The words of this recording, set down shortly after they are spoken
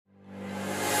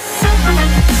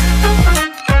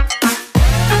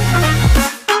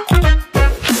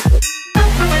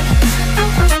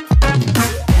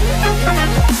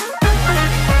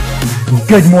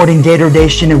Good morning, Gator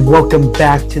Nation, and welcome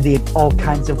back to the All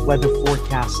Kinds of Weather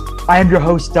Forecast. I am your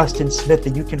host, Dustin Smith,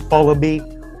 and you can follow me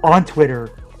on Twitter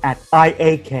at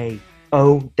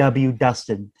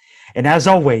IAKOWDustin. And as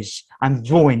always, I'm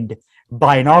joined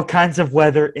by an All Kinds of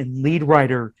Weather and lead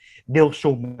writer, Neil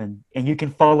Schulman, and you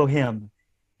can follow him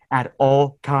at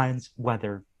All Kinds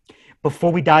Weather.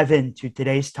 Before we dive into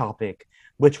today's topic,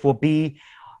 which will be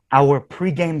our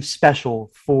pregame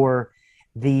special for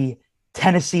the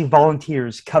Tennessee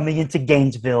Volunteers coming into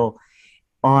Gainesville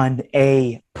on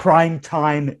a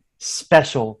primetime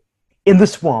special in the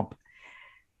Swamp.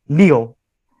 Neil,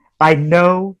 I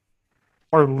know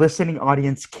our listening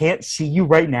audience can't see you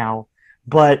right now,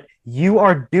 but you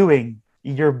are doing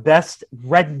your best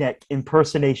redneck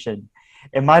impersonation.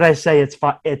 And might I say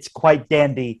it's quite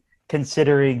dandy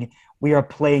considering we are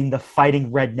playing the Fighting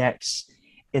Rednecks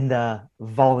in the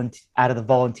out of the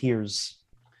Volunteers.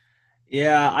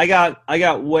 Yeah, I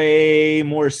got way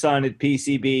more sun at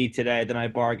PCB today than I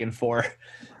bargained for.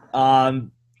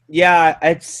 Yeah,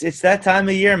 it's that time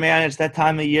of year, man. It's that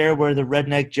time of year where the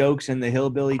redneck jokes and the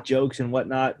hillbilly jokes and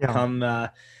whatnot come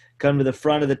to the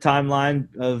front of the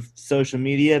timeline of social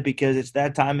media, because it's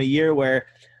that time of year where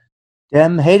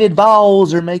them hated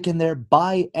Vols are making their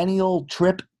biennial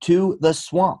trip to the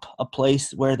Swamp, a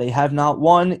place where they have not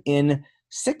won in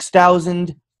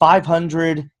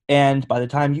 6,500 and by the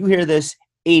time you hear this,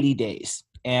 80 days.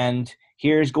 And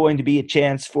here's going to be a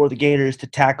chance for the Gators to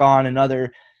tack on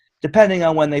another, depending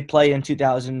on when they play in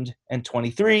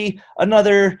 2023,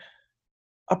 another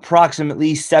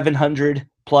approximately 700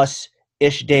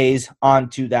 plus-ish days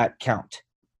onto that count.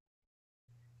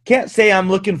 Can't say I'm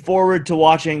looking forward to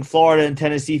watching Florida and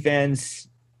Tennessee fans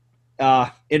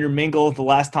intermingle. The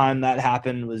last time that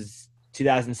happened was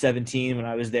 2017 when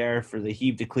I was there for the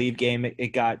Heave to Cleave game. It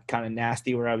got kind of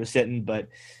nasty where I was sitting, but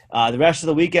the rest of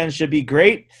the weekend should be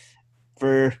great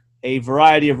for a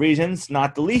variety of reasons,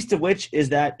 not the least of which is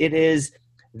that it is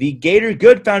the Gator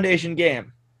Good Foundation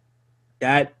game.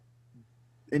 That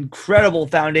incredible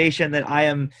foundation that I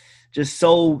am just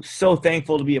so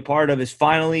thankful to be a part of is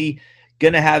finally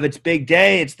going to have its big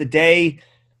day. It's the day,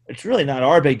 it's really not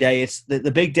our big day, it's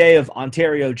the big day of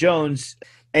Ontario Jones,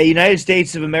 a United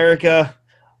States of America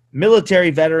military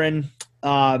veteran.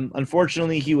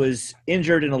 Unfortunately, he was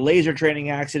injured in a laser training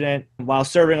accident while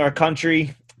serving our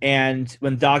country. And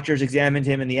when doctors examined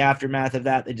him in the aftermath of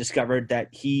that, they discovered that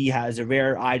he has a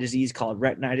rare eye disease called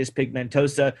retinitis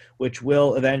pigmentosa, which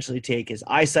will eventually take his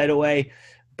eyesight away.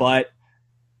 But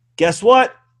guess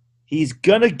what? He's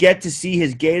going to get to see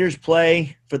his Gators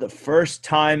play for the first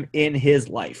time in his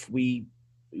life. We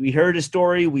heard his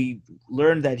story. We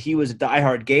learned that he was a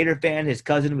diehard Gator fan. His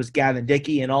cousin was Gavin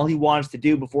Dickey, and all he wants to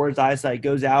do before his eyesight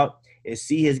goes out is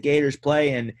see his Gators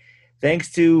play. And thanks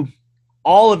to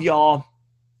all of y'all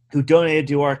who donated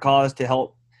to our cause to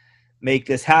help make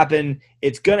this happen,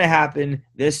 it's going to happen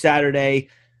this Saturday.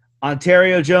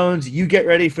 Ontario Jones, you get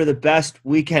ready for the best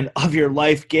weekend of your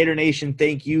life. Gator Nation,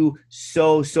 thank you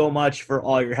so much for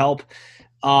all your help.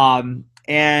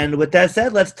 And with that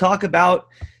said, let's talk about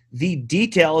the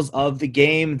details of the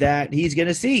game that he's going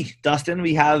to see. Dustin,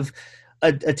 we have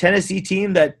a Tennessee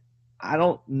team that I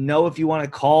don't know if you want to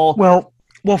call.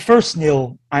 Well, first,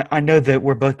 Neil, I know that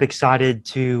we're both excited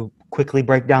to quickly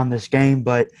break down this game,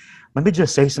 but let me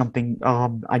just say something.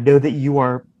 I know that you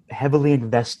are heavily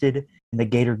invested in the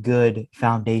Gator Good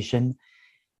Foundation.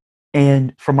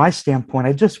 And from my standpoint,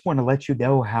 I just want to let you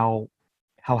know how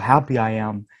happy I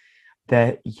am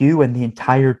that you and the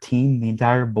entire team, the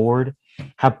entire board,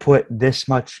 have put this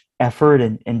much effort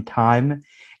and time,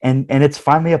 and it's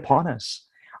finally upon us.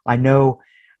 I know,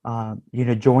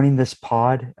 joining this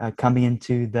pod, coming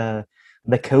into the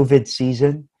COVID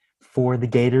season for the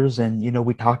Gators, and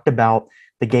we talked about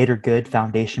the Gator Good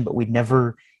Foundation, but we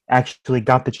never actually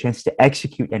got the chance to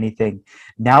execute anything.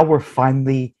 Now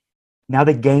the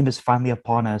game is finally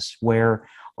upon us, where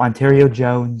Ontario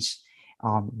Jones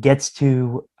gets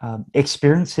to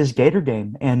experience his Gator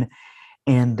game, and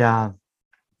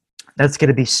that's going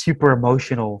to be super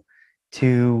emotional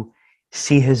to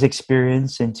see his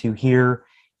experience and to hear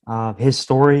his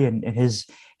story and his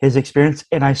experience.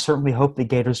 And I certainly hope the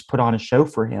Gators put on a show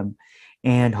for him.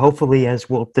 And hopefully, as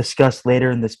we'll discuss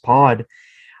later in this pod,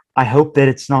 I hope that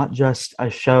it's not just a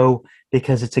show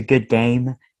because it's a good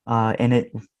game.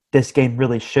 This game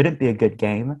really shouldn't be a good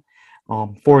game.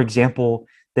 For example,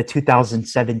 the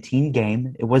 2017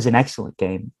 game, it was an excellent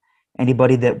game.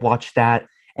 Anybody that watched that,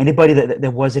 anybody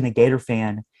that wasn't a Gator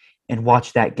fan and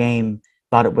watched that game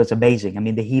thought it was amazing. I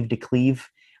mean, the Heave to Cleave,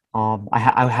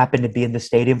 I happened to be in the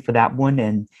stadium for that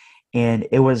one, and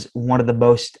it was one of the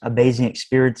most amazing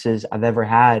experiences I've ever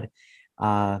had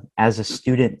as a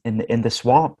student in the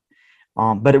swamp.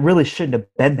 But it really shouldn't have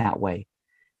been that way.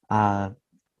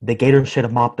 The Gators should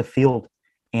have mopped the field,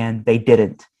 and they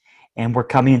didn't. And we're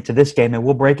coming into this game, and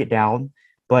we'll break it down.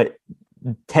 But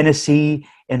Tennessee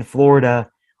and Florida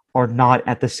are not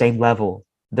at the same level.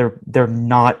 They're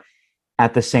not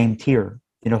at the same tier.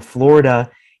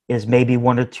 Florida is maybe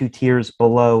 1 or 2 tiers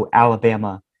below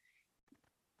Alabama,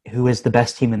 who is the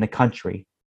best team in the country.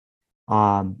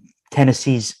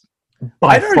 Tennessee's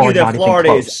by I'd far argue that not Florida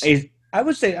even close. is. I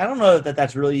would say I don't know that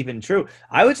that's really even true.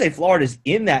 I would say Florida's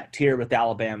in that tier with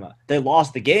Alabama. They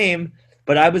lost the game,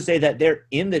 but I would say that they're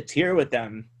in the tier with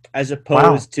them as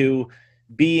opposed to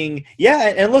being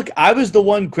and look, I was the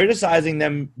one criticizing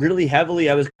them really heavily.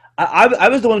 I was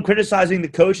the one criticizing the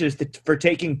coaches for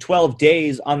taking 12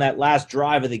 days on that last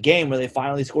drive of the game where they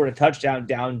finally scored a touchdown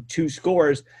down 2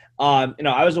 scores. I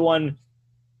was the one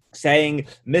saying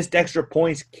missed extra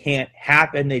points can't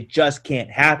happen. They just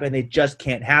can't happen. They just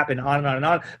can't happen, on and on and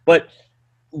on. But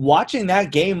watching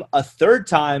that game a third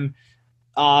time,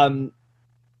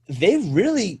 they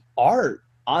really are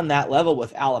on that level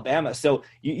with Alabama. So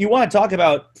you want to talk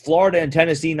about Florida and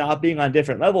Tennessee not being on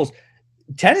different levels.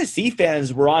 Tennessee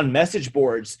fans were on message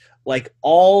boards like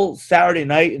all Saturday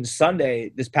night and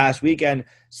Sunday this past weekend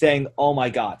saying, oh my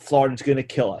God, Florida's going to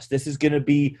kill us. This is going to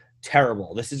be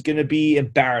terrible. This is going to be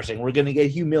embarrassing. We're going to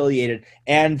get humiliated.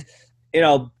 And,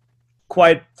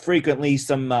 quite frequently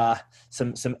some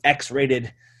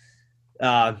X-rated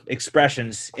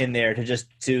expressions in there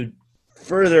to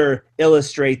further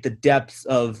illustrate the depths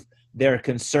of their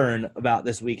concern about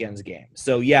this weekend's game.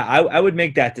 So, yeah, I would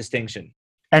make that distinction.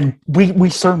 And we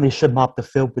certainly should mop the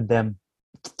field with them.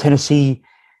 Tennessee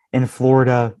and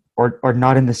Florida are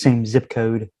not in the same zip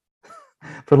code,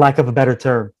 for lack of a better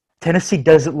term. Tennessee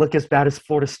doesn't look as bad as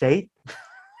Florida State.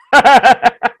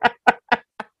 I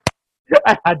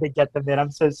had to get them in.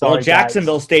 I'm so sorry. Well,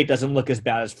 Jacksonville State doesn't look as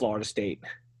bad as Florida State.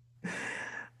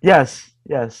 Yes.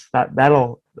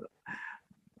 That'll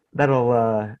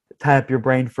tie up your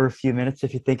brain for a few minutes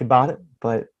if you think about it.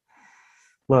 But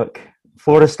look,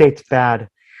 Florida State's bad.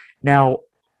 Now,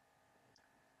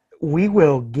 we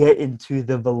will get into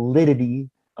the validity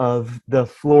of the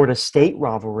Florida State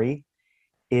rivalry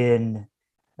in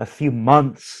a few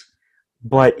months,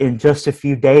 but in just a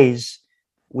few days,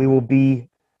 we will be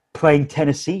playing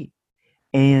Tennessee.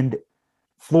 And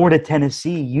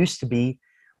Florida-Tennessee used to be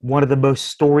one of the most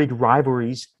storied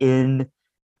rivalries in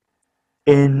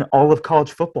all of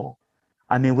college football.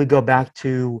 I mean, we go back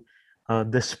to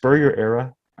the Spurrier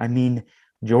era. I mean,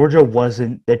 Georgia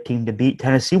wasn't the team to beat.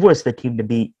 Tennessee was the team to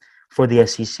beat for the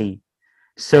SEC.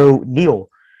 So, Neil,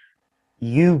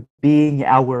 you being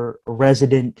our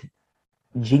resident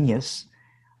genius,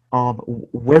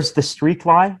 where's the streak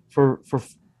lie for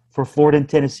Florida and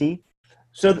Tennessee?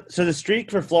 So the streak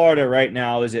for Florida right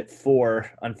now is at 4,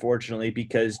 unfortunately,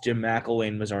 because Jim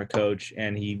McElwain was our coach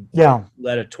and he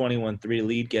let a 21-3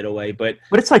 lead get away. But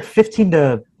it's like 15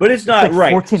 to. But it's not like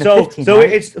right. 14 to so 15, so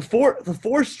right? it's the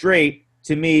four straight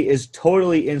to me is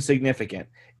totally insignificant.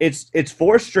 It's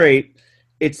 4 straight.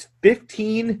 It's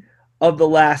 15 of the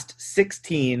last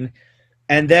 16,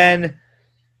 and then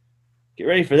get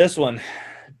ready for this one.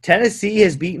 Tennessee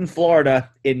has beaten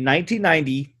Florida in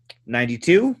 1990,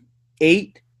 92,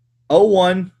 8,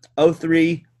 01,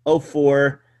 03,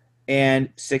 04, and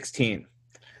 16.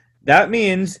 That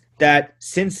means that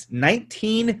since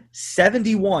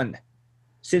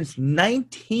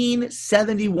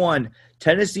 1971,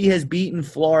 Tennessee has beaten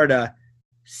Florida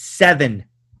 7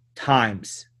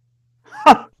 times.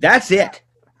 That's it.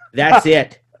 That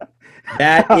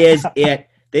is it.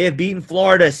 They have beaten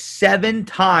Florida 7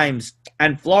 times,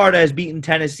 and Florida has beaten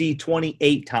Tennessee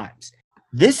 28 times.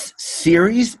 This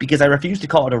series, because I refuse to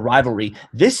call it a rivalry,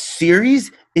 this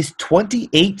series is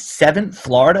 28-7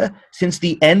 Florida since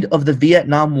the end of the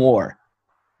Vietnam War.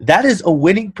 That is a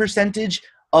winning percentage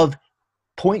of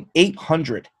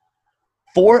 .800.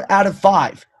 4 out of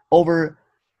 5 over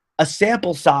a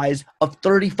sample size of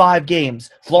 35 games.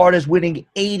 Florida's winning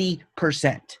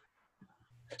 80%.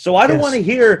 So I don't want to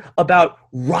hear about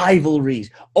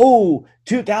rivalries. Oh,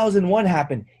 2001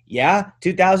 happened. Yeah,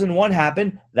 2001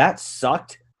 happened. That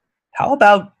sucked. How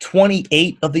about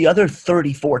 28 of the other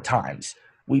 34 times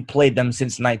we played them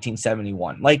since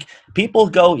 1971? Like, people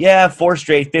go, 4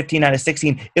 straight, 15 out of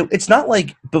 16. It's not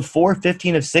like before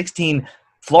 15 of 16,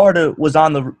 Florida was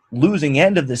on the losing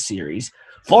end of the series.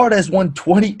 Florida has won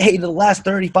 28 of the last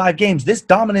 35 games. This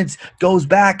dominance goes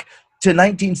back to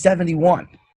 1971.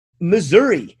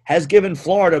 Missouri has given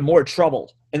Florida more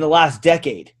trouble in the last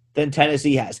decade than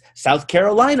Tennessee has. South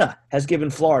Carolina has given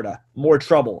Florida more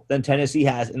trouble than Tennessee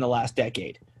has in the last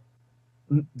decade.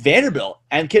 Vanderbilt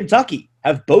and Kentucky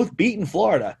have both beaten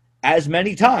Florida as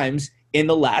many times in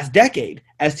the last decade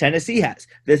as Tennessee has.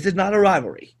 This is not a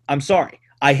rivalry. I'm sorry.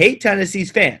 I hate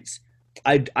Tennessee's fans.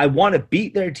 I want to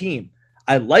beat their team.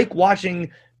 I like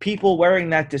watching people wearing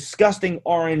that disgusting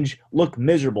orange look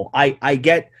miserable. I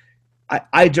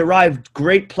derived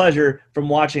great pleasure from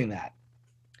watching that.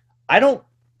 I don't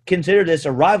consider this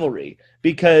a rivalry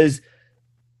because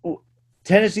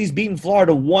Tennessee's beaten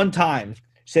Florida one time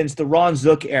since the Ron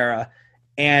Zook era,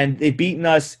 and they've beaten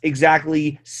us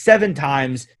exactly 7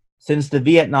 times since the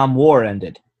Vietnam War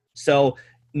ended. So,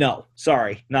 no,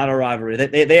 sorry, not a rivalry.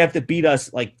 They have to beat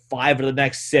us like 5 of the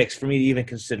next 6 for me to even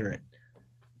consider it.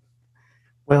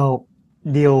 Well,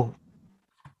 Neil,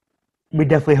 we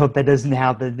definitely hope that doesn't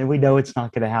happen, and we know it's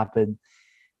not going to happen.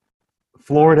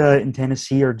 Florida and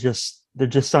Tennessee they're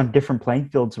just on different playing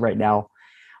fields right now.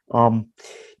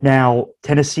 Now,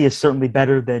 Tennessee is certainly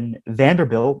better than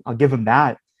Vanderbilt. I'll give them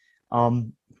that.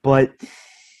 But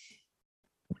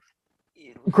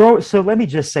so let me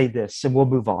just say this, and we'll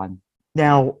move on.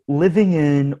 Now, living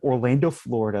in Orlando,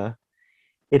 Florida,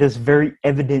 it is very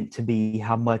evident to me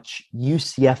how much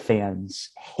UCF fans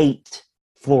hate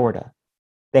Florida.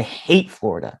 They hate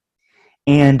Florida.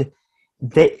 And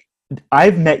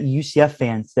I've met UCF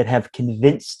fans that have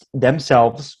convinced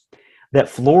themselves that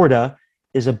Florida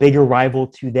is a bigger rival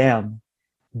to them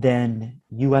than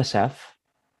USF.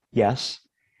 Yes.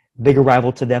 Bigger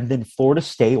rival to them than Florida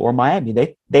State or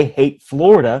Miami. They hate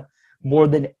Florida more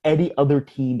than any other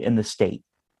team in the state.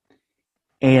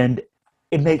 And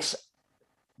it makes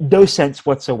no sense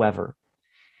whatsoever.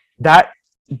 That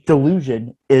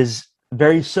delusion is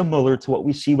very similar to what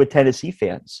we see with Tennessee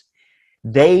fans.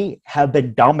 They have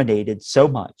been dominated so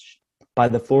much by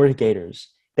the Florida Gators.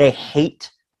 They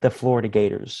hate the Florida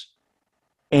Gators.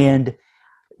 And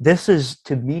this is,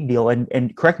 to me, Neil,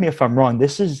 and correct me if I'm wrong,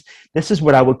 this is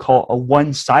what I would call a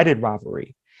one-sided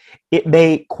rivalry. It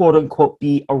may, quote unquote,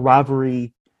 be a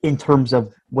rivalry in terms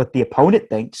of what the opponent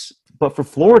thinks, but for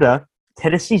Florida,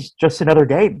 Tennessee's just another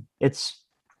game. It's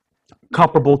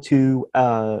comparable to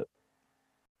a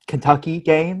Kentucky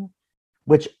game,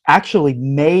 which actually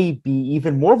may be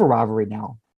even more of a rivalry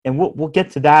now. And we'll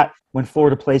get to that when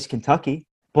Florida plays Kentucky.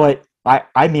 But I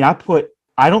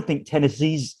don't think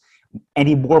Tennessee's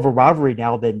any more of a rivalry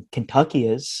now than Kentucky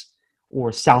is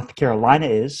or South Carolina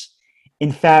is.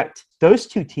 In fact, those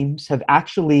two teams have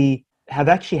actually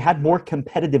had more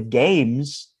competitive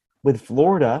games with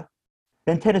Florida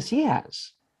than Tennessee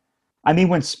has. I mean,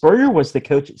 when Spurrier was the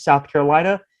coach at South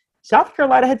Carolina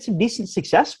had some decent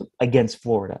success against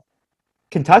Florida.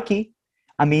 Kentucky,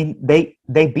 I mean, they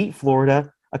beat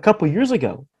Florida a couple years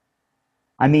ago.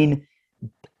 I mean,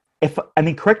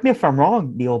 correct me if I'm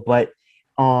wrong, Neil, but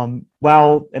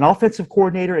while an offensive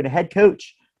coordinator and a head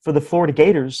coach for the Florida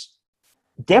Gators,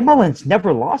 Dan Mullen's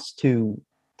never lost to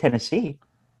Tennessee.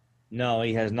 No,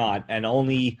 he has not. And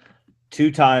only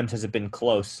 2 times has it been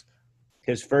close.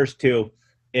 His first 2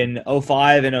 in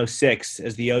 05 and 06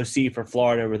 as the OC for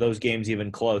Florida were those games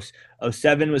even close.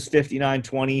 07 was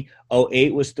 59-20,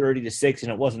 08 was 30-6,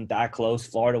 and it wasn't that close.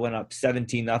 Florida went up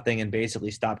 17-0 and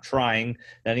basically stopped trying.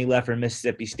 Then he left for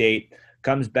Mississippi State.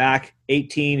 Comes back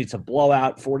 18, it's a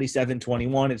blowout,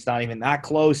 47-21. It's not even that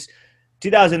close.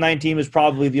 2019 was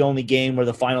probably the only game where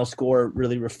the final score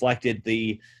really reflected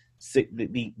the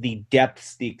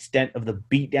depths, the extent of the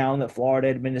beatdown that Florida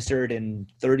administered in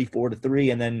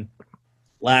 34-3. And then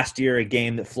last year, a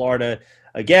game that Florida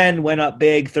again went up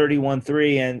big,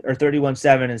 31-3 or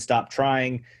 31-7, and stopped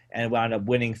trying and wound up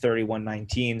winning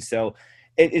 31-19. So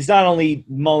it's not only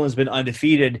Mullen's been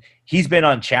undefeated, he's been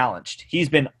unchallenged. He's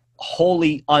been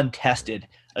wholly untested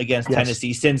against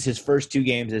Tennessee since his first 2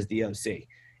 games as the OC.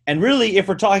 And really, if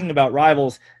we're talking about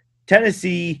rivals,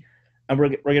 Tennessee, and we're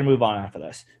going to move on after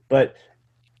this, but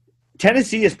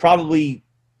Tennessee is probably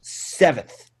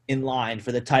 7th in line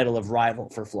for the title of rival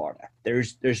for Florida.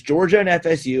 There's Georgia and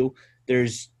FSU.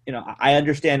 I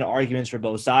understand the arguments for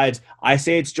both sides. I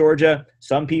say it's Georgia.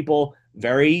 Some people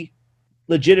very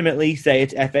legitimately say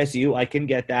it's FSU. I can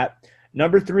get that.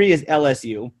 Number 3 is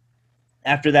LSU.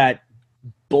 After that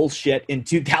bullshit in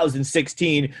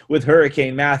 2016 with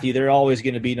Hurricane Matthew, they're always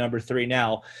going to be number 3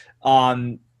 now.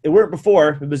 It weren't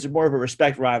before. It was more of a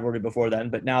respect rivalry before then,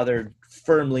 but now they're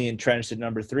firmly entrenched at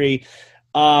number 3.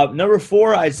 Number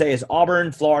 4, I'd say, is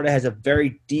Auburn. Florida has a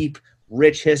very deep,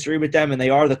 rich history with them, and they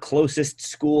are the closest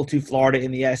school to Florida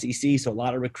in the SEC, so a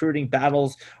lot of recruiting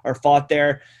battles are fought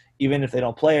there, even if they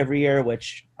don't play every year,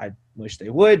 which I wish they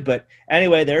would. But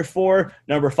anyway, they're 4.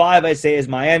 Number 5, I'd say, is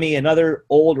Miami, another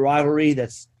old rivalry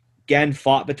that's, again,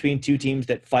 fought between 2 teams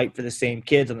that fight for the same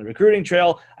kids on the recruiting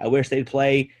trail. I wish they'd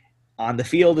play on the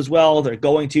field as well. They're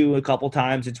going to a couple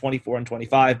times in 24 and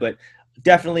 25, but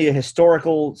definitely a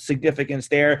historical significance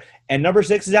there. And number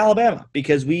 6 is Alabama,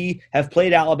 because we have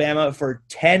played Alabama for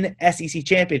 10 SEC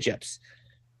championships.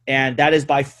 And that is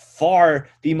by far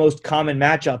the most common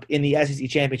matchup in the SEC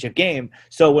championship game.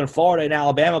 So when Florida and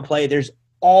Alabama play, there's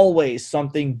always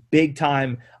something big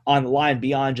time on the line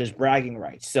beyond just bragging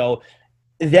rights. So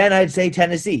then I'd say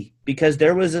Tennessee, because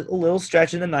there was a little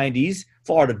stretch in the 90s.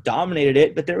 Florida dominated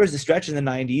it, but there was a stretch in the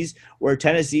 90s where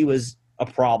Tennessee was a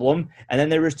problem. And then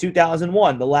there was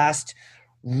 2001, the last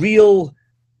real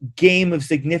game of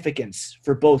significance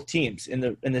for both teams in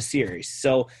the series.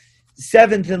 So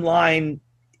 7th in line,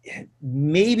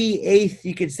 maybe 8th,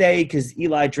 you could say, because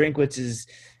Eli Drinkwitz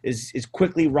is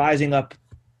quickly rising up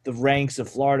the ranks of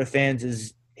Florida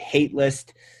fans' hate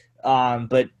list.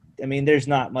 But I mean, there's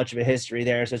not much of a history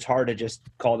there, so it's hard to just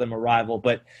call them a rival.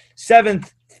 But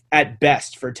 7th at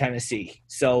best for Tennessee.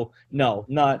 So no,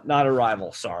 not a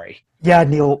rival. Sorry. Yeah,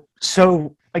 Neil.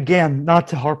 So again, not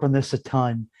to harp on this a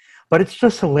ton, but it's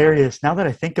just hilarious. Now that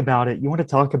I think about it, you want to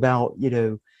talk about,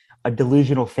 a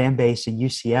delusional fan base in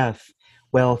UCF.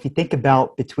 Well, if you think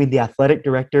about between the athletic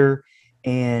director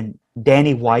and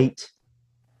Danny White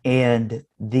and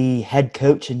the head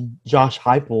coach and Josh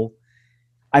Heupel,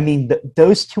 I mean,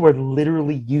 those two are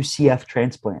literally UCF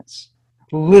transplants.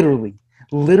 Literally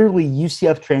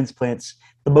UCF transplants,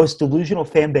 the most delusional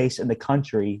fan base in the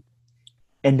country.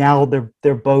 And now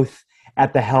they're both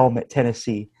at the helm at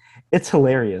Tennessee. It's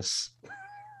hilarious.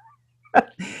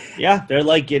 Yeah, they're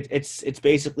like it's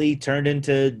basically turned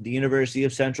into the University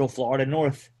of Central Florida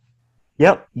North.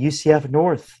 Yep, UCF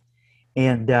North.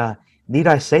 And need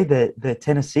I say that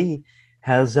Tennessee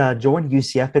has joined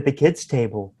UCF at the kids'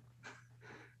 table?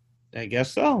 I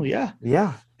guess so, yeah.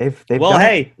 Yeah, they've well, done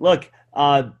hey, look,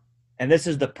 and this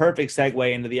is the perfect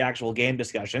segue into the actual game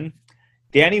discussion.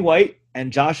 Danny White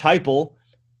and Josh Heupel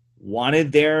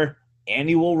wanted their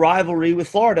annual rivalry with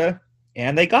Florida,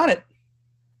 and they got it.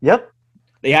 Yep.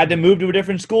 They had to move to a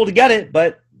different school to get it,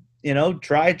 but,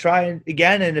 try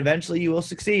again, and eventually you will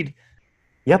succeed.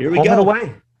 Yep, Here we home go. and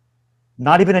away.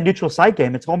 Not even a neutral site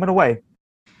game. It's home and away.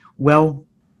 Well,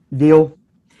 Neil,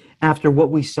 after what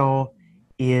we saw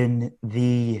in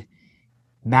the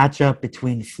matchup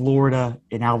between Florida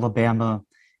and Alabama,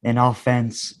 an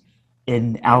offense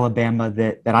in Alabama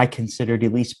that I considered,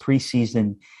 at least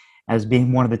preseason, as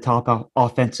being one of the top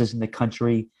offenses in the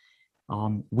country.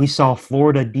 We saw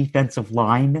Florida defensive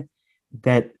line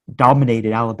that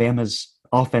dominated Alabama's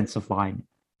offensive line.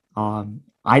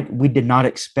 We did not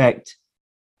expect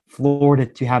Florida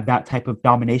to have that type of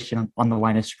domination on the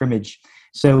line of scrimmage.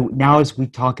 So now as we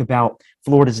talk about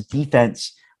Florida's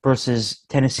defense versus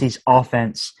Tennessee's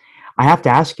offense, I have to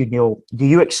ask you, Neil, do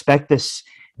you expect this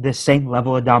same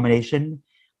level of domination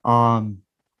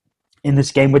in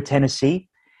this game with Tennessee?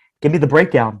 Give me the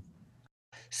breakdown.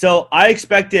 So I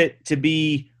expect it to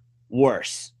be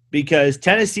worse because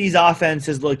Tennessee's offense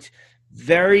has looked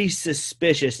very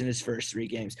suspicious in his first 3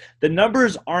 games. The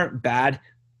numbers aren't bad.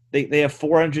 They have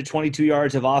 422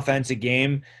 yards of offense a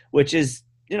game, which is,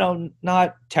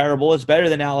 not terrible. It's better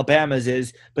than Alabama's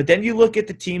is. But then you look at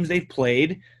the teams they've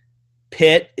played.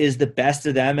 Pitt is the best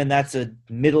of them, and that's a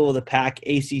middle-of-the-pack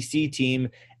ACC team.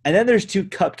 And then there's 2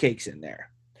 cupcakes in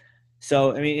there.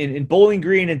 So, I mean, in Bowling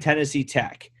Green and Tennessee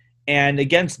Tech. And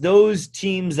against those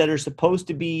teams that are supposed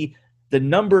to be the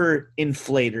number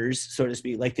inflators, so to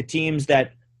speak, like the teams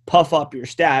that puff up your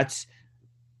stats,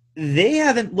 they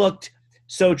haven't looked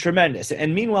so tremendous.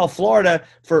 And meanwhile, Florida,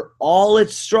 for all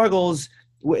its struggles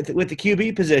with the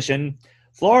QB position,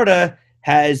 Florida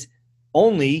has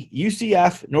only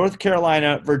UCF, North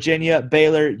Carolina, Virginia,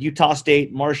 Baylor, Utah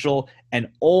State, Marshall, and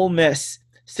Ole Miss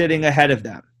sitting ahead of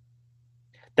them.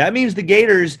 That means the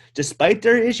Gators, despite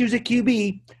their issues at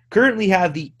QB, currently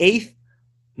have the 8th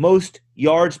most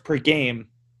yards per game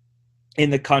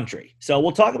in the country. So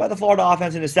we'll talk about the Florida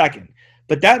offense in a second.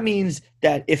 But that means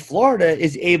that if Florida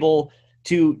is able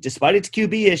to, despite its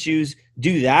QB issues,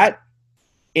 do that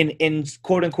in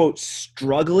quote-unquote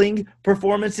struggling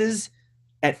performances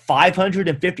at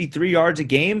 553 yards a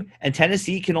game, and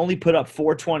Tennessee can only put up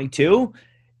 422,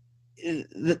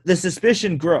 the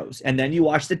suspicion grows. And then you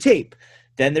watch the tape.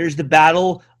 Then there's the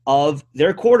battle of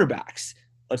their quarterbacks.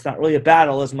 It's not really a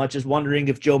battle as much as wondering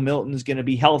if Joe Milton is going to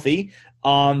be healthy.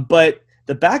 But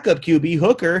the backup QB,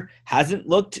 Hooker, hasn't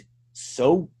looked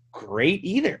so great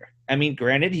either. I mean,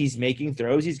 granted, he's making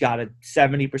throws. He's got a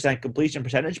 70% completion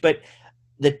percentage, but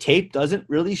the tape doesn't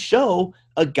really show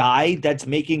a guy that's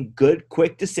making good,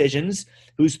 quick decisions,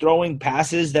 who's throwing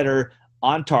passes that are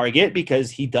on target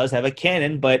because he does have a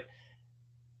cannon, but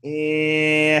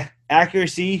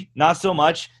Accuracy, not so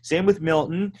much. Same with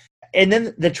Milton. And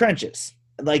then the trenches,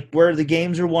 like where the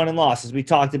games are won and lost, as we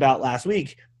talked about last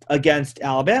week against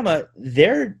Alabama,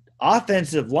 their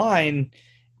offensive line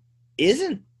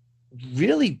isn't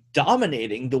really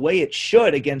dominating the way it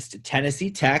should against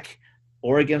Tennessee Tech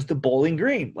or against the Bowling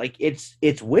Green. Like it's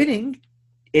winning.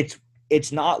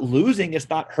 It's not losing. It's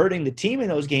not hurting the team in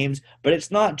those games, but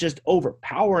it's not just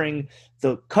overpowering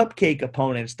the cupcake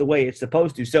opponents the way it's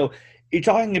supposed to. So you're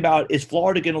talking about, is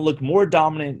Florida going to look more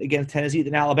dominant against Tennessee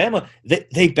than Alabama?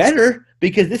 They better,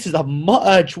 because this is a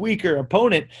much weaker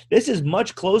opponent. This is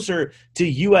much closer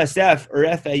to USF or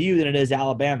FAU than it is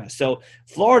Alabama. So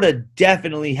Florida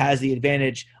definitely has the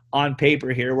advantage on paper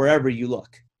here, wherever you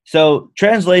look. So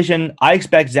translation, I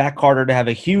expect Zach Carter to have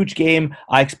a huge game.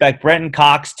 I expect Brenton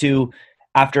Cox to,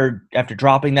 after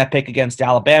dropping that pick against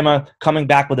Alabama, coming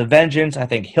back with a vengeance. I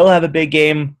think he'll have a big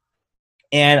game.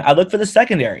 And I look for the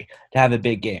secondary to have a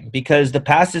big game, because the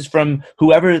passes from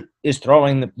whoever is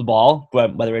throwing the ball,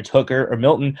 whether it's Hooker or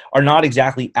Milton, are not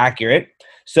exactly accurate.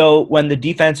 So when the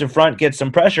defensive front gets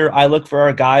some pressure, I look for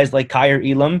our guys like Kyer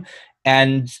Elam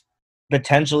and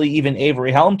potentially even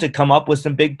Avery Helm to come up with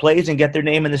some big plays and get their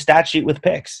name in the stat sheet with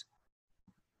picks.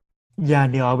 Yeah,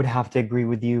 Neil, I would have to agree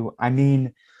with you. I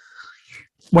mean,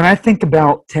 when I think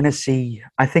about Tennessee,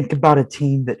 I think about a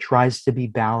team that tries to be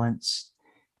balanced.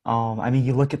 I mean,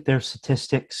 you look at their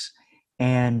statistics,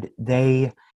 and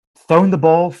they thrown the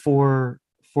ball for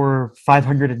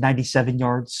 597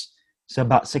 yards, so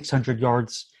about 600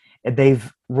 yards, and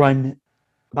they've run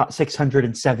about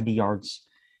 670 yards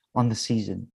on the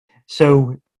season.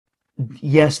 So,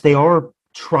 yes, they are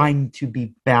trying to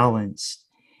be balanced.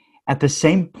 At the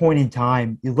same point in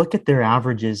time, you look at their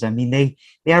averages. I mean, they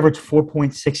average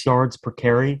 4.6 yards per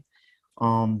carry.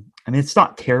 I mean, it's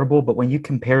not terrible, but when you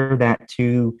compare that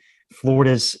to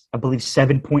Florida's, I believe,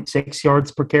 7.6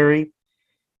 yards per carry,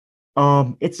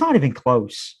 it's not even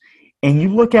close. And you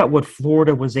look at what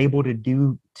Florida was able to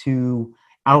do to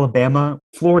Alabama.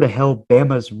 Florida held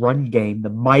Bama's run game, the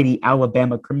mighty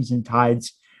Alabama Crimson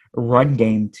Tide's run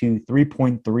game, to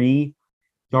 3.3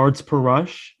 yards per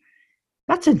rush.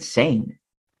 That's insane.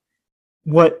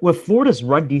 What Florida's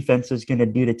run defense is going to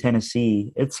do to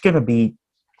Tennessee, it's going to be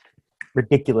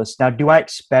ridiculous. Now, do I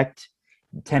expect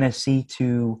Tennessee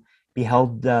to be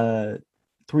held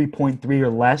 3.3 or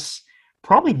less?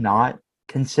 Probably not,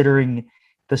 considering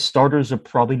the starters are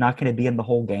probably not going to be in the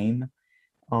whole game.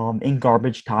 In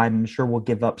garbage time, I'm sure we'll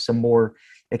give up some more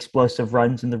explosive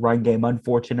runs in the run game,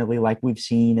 unfortunately, like we've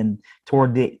seen and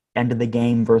toward the end of the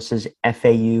game versus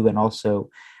FAU and also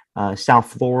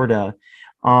South Florida.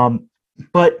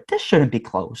 But this shouldn't be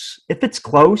close. If it's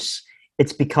close,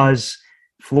 it's because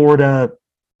Florida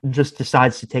just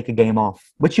decides to take a game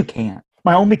off, which you can't.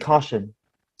 My only caution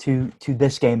to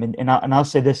this game, and I'll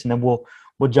say this, and then we'll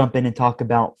jump in and talk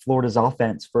about Florida's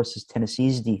offense versus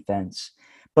Tennessee's defense.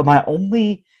 But my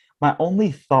only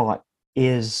thought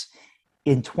is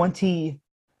in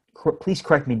please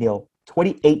correct me, Neil,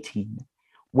 2018,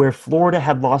 where Florida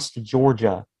had lost to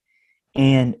Georgia,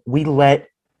 and we let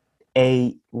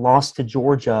a loss to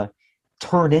Georgia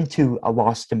turn into a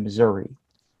loss to Missouri.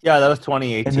 Yeah, that was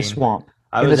 2018. In the swamp.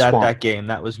 I was at that game.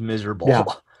 That was miserable. Yeah.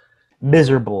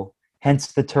 Miserable. Hence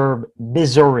the term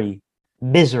Missouri.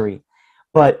 Misery.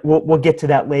 But we'll get to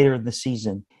that later in the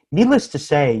season. Needless to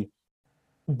say,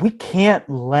 we can't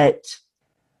let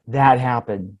that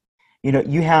happen. You know,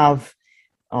 you have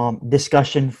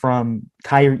discussion from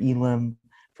Kyer Elam,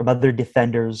 from other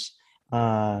defenders.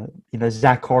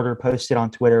 Zach Carter posted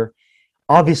on Twitter.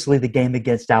 Obviously, the game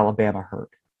against Alabama hurt.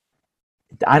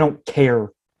 I don't care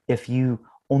if you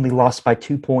only lost by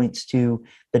 2 points to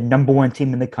the number one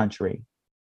team in the country.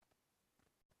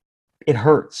 It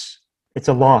hurts. It's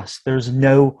a loss. There's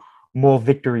no moral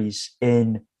victories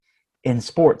in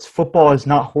sports. Football is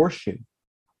not horseshoe.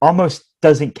 Almost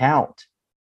doesn't count.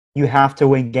 You have to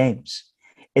win games.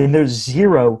 And there's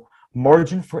zero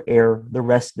margin for error the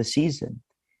rest of the season.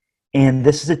 And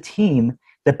this is a team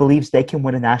that believes they can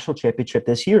win a national championship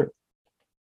this year.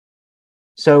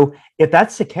 So if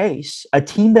that's the case, a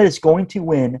team that is going to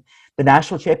win the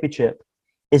national championship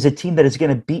is a team that is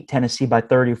going to beat Tennessee by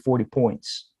 30 or 40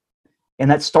 points. And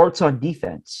that starts on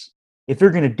defense. If you're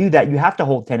going to do that, you have to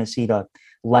hold Tennessee to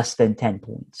less than 10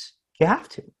 points. You have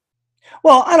to.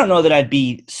 Well, I don't know that I'd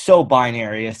be so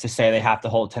binary as to say they have to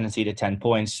hold Tennessee to 10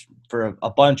 points for a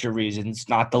bunch of reasons,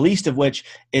 not the least of which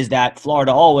is that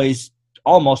Florida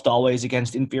almost always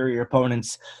against inferior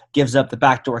opponents gives up the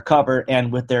backdoor cover,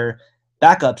 and with their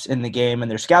backups in the game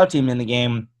and their scout team in the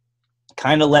game,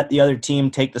 kind of let the other team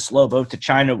take the slow boat to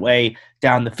China way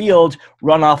down the field,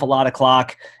 run off a lot of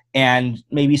clock, and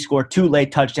maybe score 2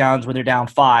 late touchdowns when they're down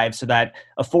 5, so that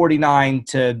a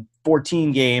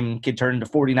 49-14 game could turn into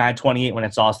 49-28 when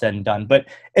it's all said and done. But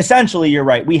essentially, you're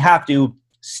right. We have to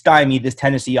stymie this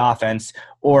Tennessee offense,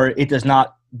 or it does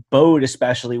not bode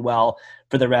especially well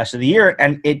for the rest of the year.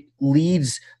 And it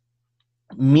leads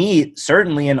me,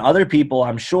 certainly, and other people,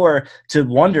 I'm sure, to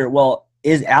wonder, well,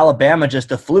 is Alabama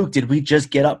just a fluke? Did we just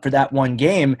get up for that one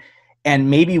game? And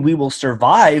maybe we will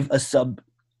survive a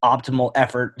suboptimal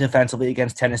effort defensively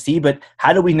against Tennessee. But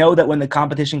how do we know that when the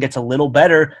competition gets a little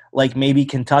better, like maybe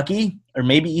Kentucky or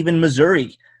maybe even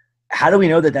Missouri, how do we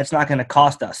know that that's not going to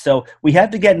cost us? So we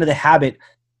have to get into the habit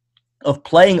of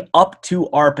playing up to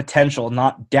our potential,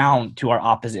 not down to our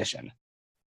opposition.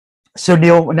 So,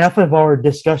 Neil, enough of our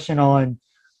discussion on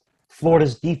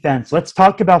Florida's defense. Let's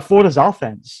talk about Florida's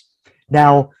offense.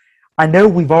 Now, I know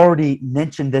we've already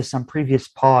mentioned this on previous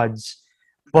pods,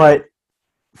 but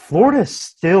Florida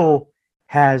still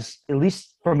has, at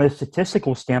least from a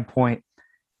statistical standpoint,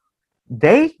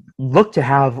 they look to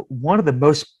have one of the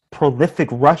most prolific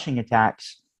rushing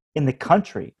attacks in the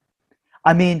country.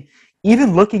 I mean,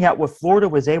 even looking at what Florida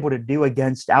was able to do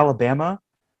against Alabama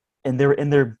in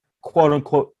their quote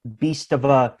unquote beast of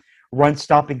a run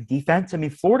stopping defense, I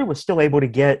mean, Florida was still able to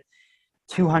get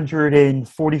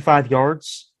 245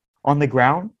 yards on the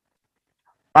ground.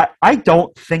 I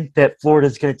don't think that Florida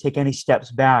is going to take any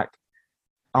steps back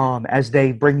as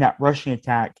they bring that rushing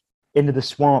attack into the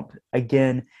swamp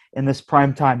again in this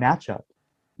primetime matchup.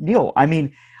 Neil, I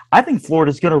mean, I think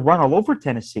Florida's going to run all over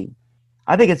Tennessee.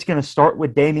 I think it's going to start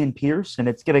with Dameon Pierce, and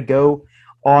it's going to go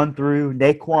on through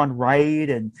Naquan Wright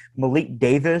and Malik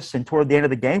Davis, and toward the end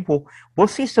of the game, we'll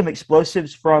see some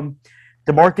explosives from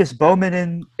DeMarcus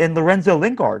Bowman and Lorenzo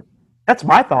Lingard. That's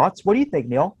my thoughts. What do you think,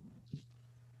 Neil?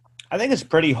 I think it's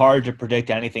pretty hard to predict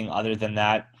anything other than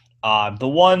that. The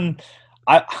one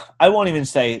I won't even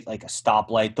say like a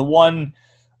stoplight. The one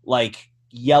like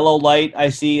yellow light I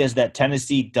see is that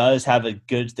Tennessee does have a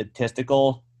good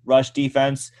statistical rush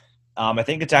defense. I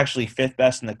think it's actually 5th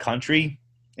best in the country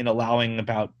in allowing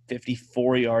about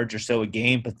 54 yards or so a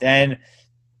game. But then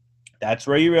that's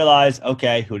where you realize,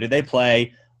 okay, who did they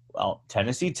play? Well,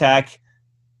 Tennessee Tech.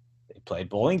 They played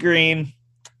Bowling Green,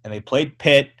 and they played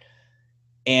Pitt.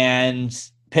 And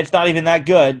Pitt's not even that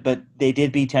good, but they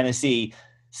did beat Tennessee.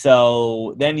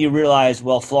 So then you realize,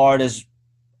 well, Florida's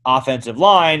offensive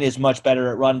line is much better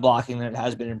at run blocking than it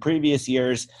has been in previous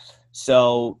years.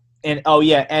 So,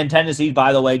 and Tennessee,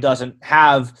 by the way, doesn't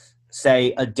have,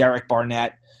 say, a Derek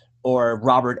Barnett or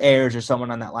Robert Ayers or someone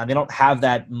on that line. They don't have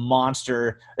that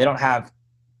monster. They don't have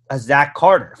a Zach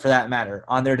Carter, for that matter,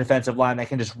 on their defensive line that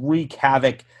can just wreak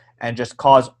havoc and just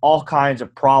cause all kinds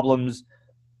of problems.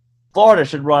 Florida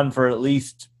should run for at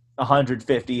least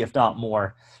 150, if not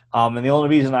more. And the only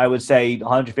reason I would say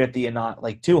 150 and not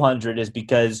like 200 is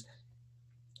because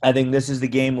I think this is the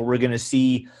game where we're going to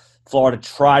see Florida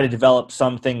try to develop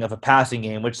something of a passing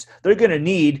game, which they're going to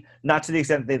need, not to the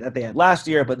extent that they had last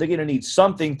year, but they're going to need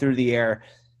something through the air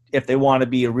if they want to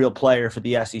be a real player for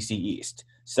the SEC East.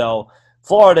 So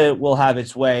Florida will have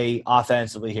its way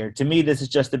offensively here. To me, this is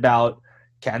just about,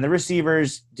 can the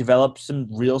receivers develop some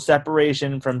real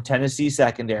separation from Tennessee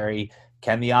secondary?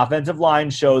 Can the offensive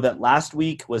line show that last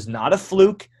week was not a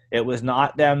fluke? It was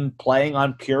not them playing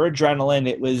on pure adrenaline.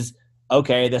 It was,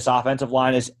 okay, this offensive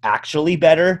line is actually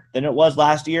better than it was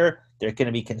last year. They're going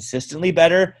to be consistently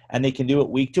better, and they can do it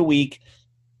week to week.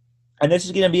 And this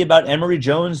is going to be about Emory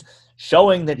Jones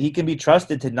showing that he can be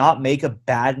trusted to not make a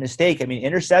bad mistake. I mean,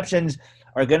 interceptions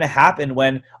are going to happen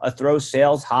when a throw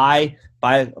sails high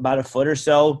by about a foot or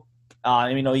so.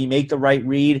 You make the right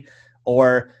read,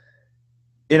 or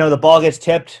the ball gets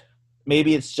tipped.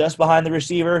 Maybe it's just behind the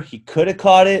receiver. He could have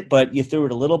caught it, but you threw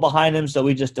it a little behind him, so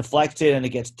he just deflects it and it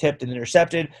gets tipped and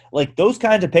intercepted. Like, those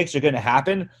kinds of picks are going to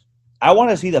happen. I want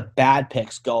to see the bad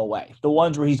picks go away. The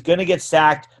ones where he's going to get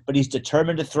sacked, but he's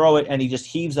determined to throw it and he just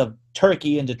heaves a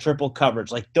turkey into triple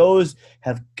coverage. Like, those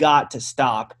have got to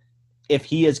stop if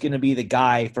he is going to be the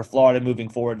guy for Florida moving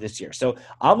forward this year. So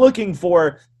I'm looking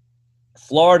for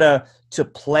Florida to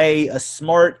play a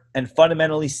smart and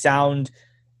fundamentally sound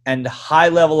and high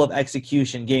level of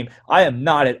execution game. I am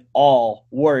not at all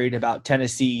worried about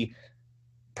Tennessee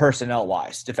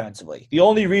personnel-wise defensively. The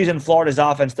only reason Florida's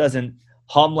offense doesn't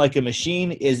hum like a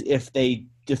machine is if they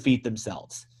defeat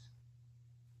themselves.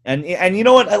 And you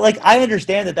know what? I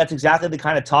understand that that's exactly the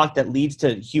kind of talk that leads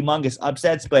to humongous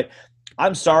upsets, but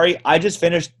I'm sorry. I just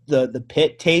finished the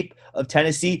Pitt tape of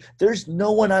Tennessee. There's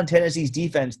no one on Tennessee's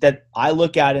defense that I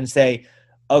look at and say,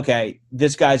 okay,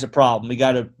 this guy's a problem. We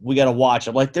gotta watch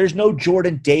him. Like, there's no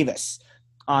Jordan Davis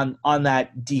on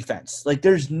that defense. Like,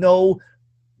 there's no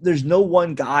there's no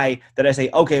one guy that I say,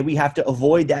 okay, we have to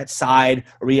avoid that side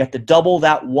or we have to double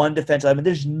that one defensive lineman.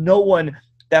 There's no one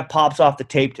that pops off the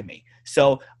tape to me.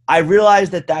 So I realize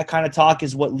that kind of talk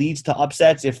is what leads to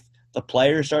upsets if the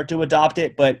players start to adopt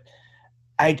it, but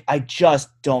I just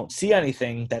don't see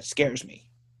anything that scares me.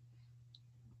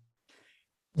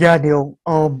 Yeah, Neil.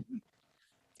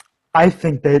 I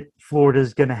think that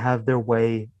Florida's going to have their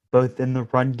way both in the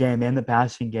run game and the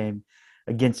passing game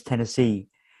against Tennessee.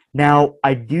 Now,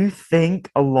 I do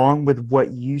think, along with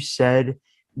what you said,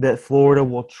 that Florida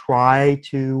will try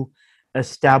to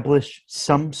establish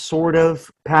some sort of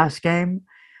pass game.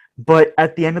 But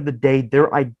at the end of the day,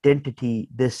 their identity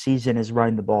this season is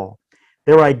running the ball.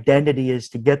 Their identity is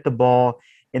to get the ball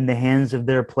in the hands of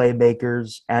their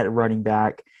playmakers at running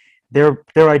back. Their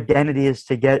identity is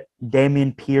to get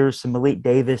Dameon Pierce and Malik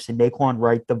Davis and Naquan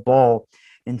Wright the ball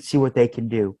and see what they can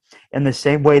do. In the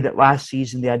same way that last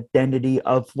season, the identity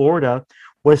of Florida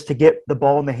was to get the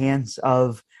ball in the hands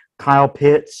of Kyle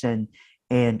Pitts and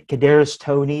Kadarius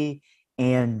Toney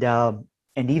and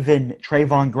even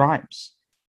Trayvon Grimes.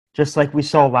 Just like we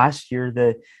saw last year,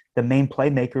 the main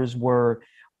playmakers were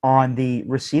on the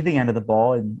receiving end of the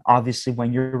ball. And obviously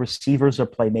when your receivers are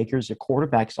playmakers, your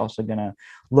quarterback's also going to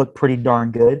look pretty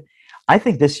darn good. I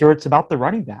think this year it's about the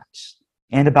running backs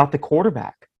and about the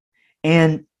quarterback.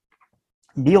 And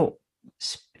Neil,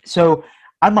 so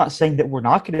I'm not saying that we're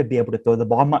not going to be able to throw the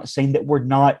ball. I'm not saying that we're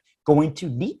not going to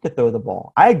need to throw the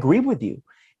ball. I agree with you.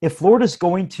 If Florida's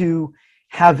going to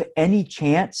have any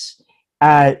chance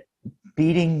at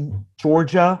beating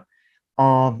Georgia,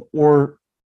 or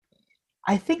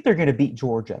I think they're going to beat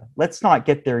Georgia. Let's not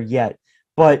get there yet.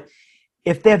 But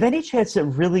if they have any chance at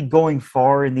really going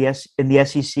far in the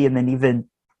SEC and then even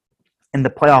in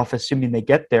the playoff, assuming they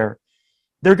get there,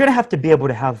 they're going to have to be able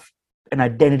to have an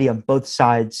identity on both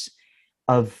sides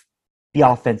of the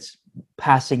offense,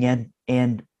 passing in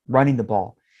and running the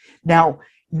ball. Now,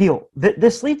 Neil,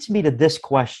 this leads me to this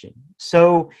question.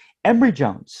 So Emory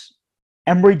Jones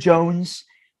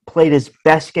played his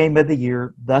best game of the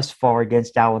year thus far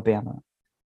against Alabama.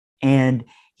 And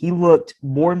he looked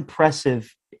more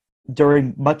impressive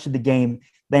during much of the game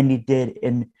than he did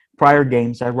in prior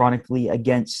games, ironically,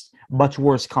 against much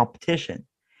worse competition.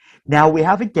 Now, we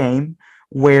have a game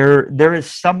where there is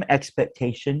some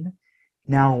expectation.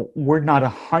 Now, we're not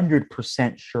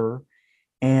 100% sure.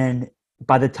 And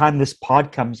by the time this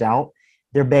pod comes out,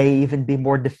 there may even be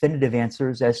more definitive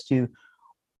answers as to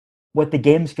what the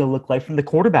game's going to look like from the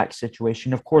quarterback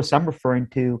situation. Of course, I'm referring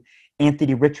to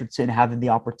Anthony Richardson having the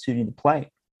opportunity to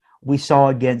play. We saw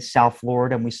against South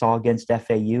Florida and we saw against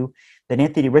FAU that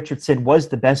Anthony Richardson was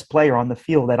the best player on the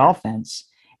field at offense.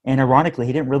 And ironically,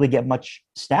 he didn't really get much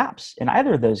snaps in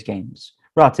either of those games,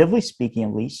 relatively speaking,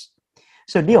 at least.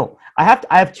 So, Neil, I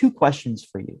have two questions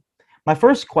for you. My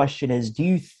first question is, do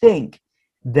you think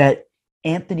that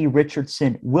Anthony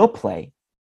Richardson will play?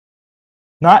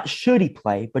 Not should he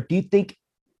play, but do you think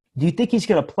he's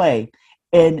going to play?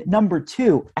 And number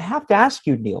two, I have to ask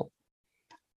you, Neil,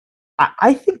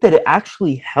 I think that it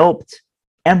actually helped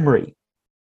Emory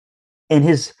in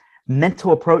his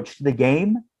mental approach to the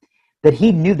game that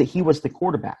he knew that he was the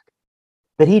quarterback,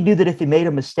 that he knew that if he made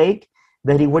a mistake,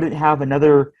 that he wouldn't have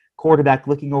another quarterback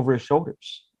looking over his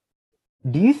shoulders.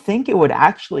 Do you think it would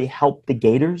actually help the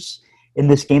Gators in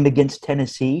this game against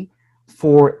Tennessee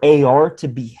for AR to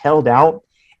be held out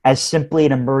as simply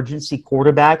an emergency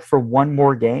quarterback for one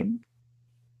more game?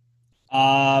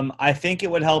 I think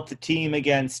it would help the team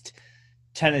against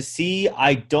Tennessee.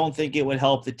 I don't think it would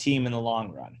help the team in the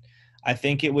long run. I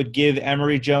think it would give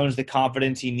Emory Jones the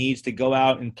confidence he needs to go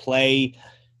out and play,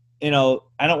 I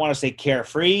don't want to say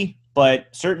carefree, but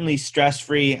certainly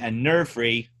stress-free and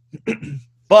nerve-free.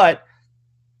 But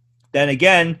then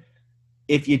again,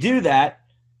 if you do that,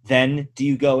 then do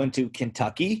you go into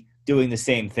Kentucky doing the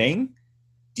same thing?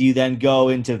 Do you then go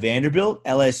into Vanderbilt,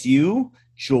 LSU,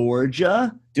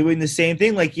 Georgia doing the same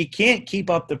thing? Like, you can't keep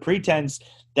up the pretense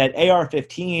that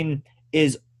AR-15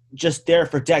 is just there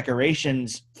for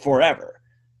decorations forever,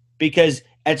 because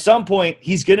at some point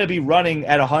he's going to be running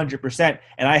at 100%.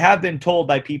 And I have been told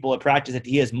by people at practice that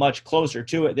he is much closer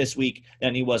to it this week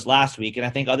than he was last week. And I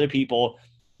think other people,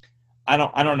 I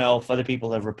don't know if other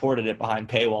people have reported it behind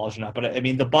paywalls or not, but I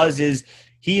mean, the buzz is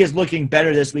he is looking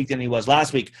better this week than he was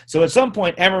last week. So at some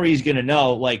point, Emory's going to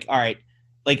know, like, all right,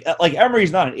 like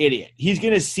Emory's not an idiot. He's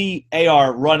going to see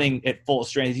AR running at full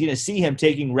strength. He's going to see him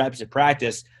taking reps at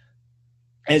practice,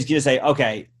 and he's going to say,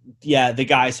 okay, yeah, the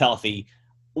guy's healthy.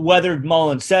 Whether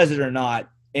Mullen says it or not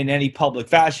in any public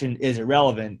fashion is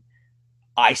irrelevant.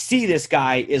 I see this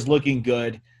guy is looking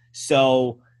good.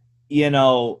 So,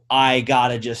 I got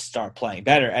to just start playing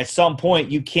better. At some point,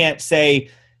 you can't say,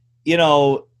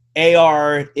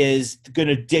 AR is going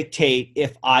to dictate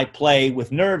if I play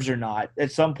with nerves or not.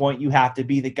 At some point, you have to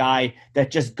be the guy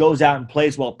that just goes out and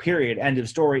plays well, period. End of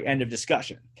story, end of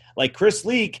discussion. Like Chris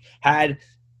Leak had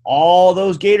all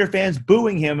those Gator fans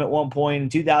booing him at one point in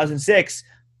 2006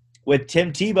 when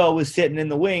Tim Tebow was sitting in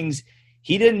the wings.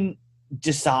 He didn't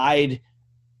decide –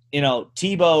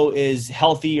 Tebow is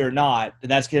healthy or not, and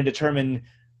that's going to determine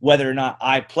whether or not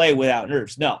I play without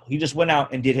nerves. No, he just went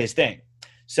out and did his thing.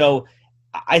 So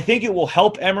I think it will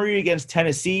help Emory against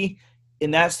Tennessee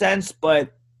in that sense,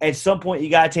 but at some point you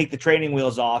got to take the training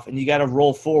wheels off and you got to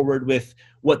roll forward with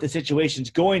what the situation's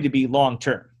going to be long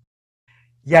term.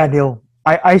 Yeah, Neil,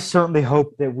 I certainly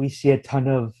hope that we see a ton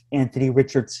of Anthony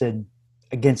Richardson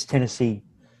against Tennessee,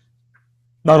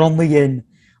 not only in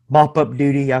mop-up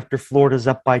duty after Florida's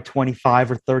up by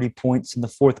 25 or 30 points in the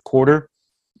fourth quarter.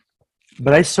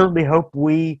 But I certainly hope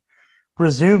we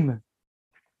resume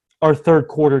our third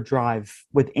quarter drive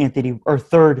with Anthony, our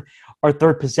third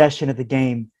possession of the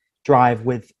game drive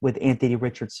with Anthony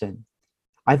Richardson.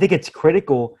 I think it's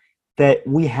critical that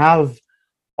we have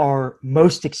our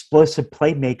most explosive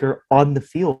playmaker on the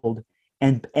field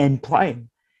and playing.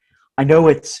 I know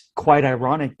it's quite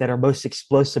ironic that our most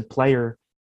explosive player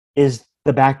is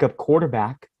the backup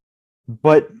quarterback,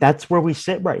 but that's where we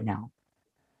sit right now.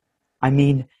 I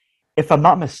mean, if I'm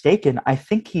not mistaken, I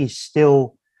think he's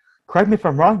still, correct me if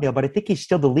I'm wrong, Neil, but I think he's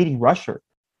still the leading rusher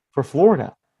for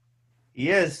Florida.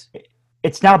 He is.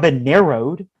 It's now been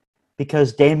narrowed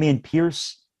because Dameon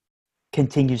Pierce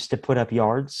continues to put up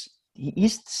yards.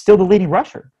 He's still the leading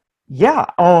rusher. Yeah.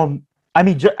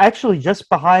 Actually just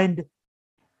behind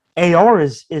AR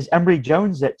is Emory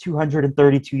Jones at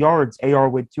 232 yards, AR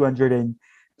with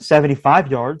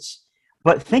 275 yards.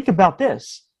 But think about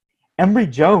this. Emory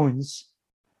Jones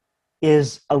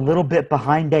is a little bit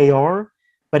behind AR,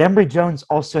 but Emory Jones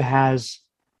also has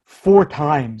 4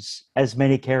 times as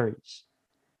many carries.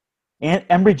 And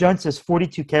Emory Jones has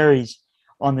 42 carries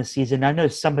on the season. I know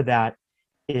some of that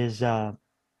is,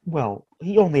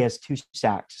 he only has 2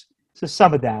 sacks. So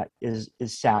some of that is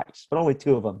sacks, but only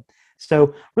 2 of them.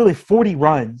 So really 40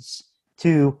 runs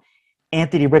to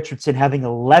Anthony Richardson having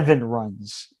 11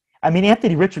 runs. I mean,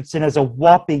 Anthony Richardson has a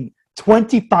whopping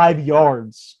 25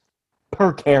 yards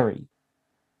per carry.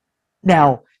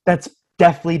 Now, that's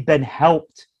definitely been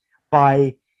helped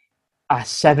by a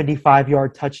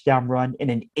 75-yard touchdown run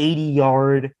and an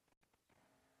 80-yard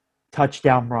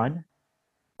touchdown run.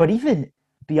 But even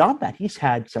beyond that, he's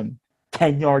had some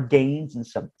 10-yard gains and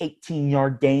some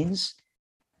 18-yard gains.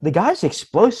 The guy's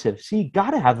explosive, so you got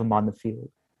to have him on the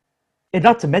field. And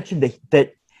not to mention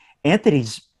that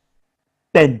Anthony's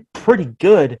been pretty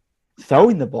good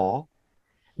throwing the ball.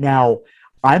 Now,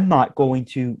 I'm not going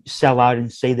to sell out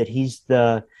and say that he's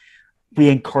the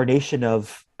reincarnation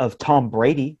of Tom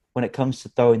Brady when it comes to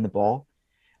throwing the ball.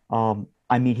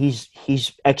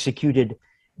 He's executed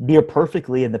near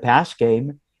perfectly in the pass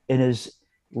game in his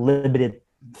limited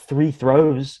 3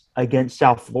 throws against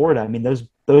South Florida. I mean,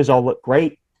 those all look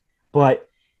great. But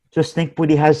just think when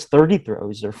he has 30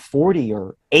 throws or 40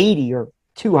 or 80 or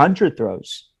 200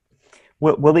 throws.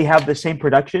 Will he have the same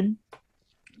production?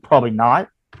 Probably not.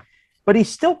 But he's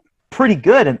still pretty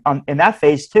good in that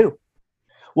phase too.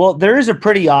 Well, there is a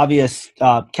pretty obvious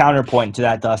counterpoint to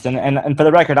that, Dustin. And for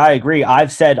the record, I agree.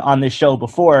 I've said on this show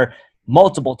before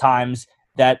multiple times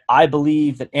that I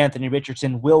believe that Anthony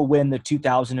Richardson will win the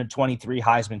 2023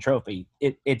 Heisman Trophy.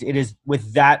 It is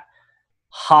with that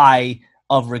high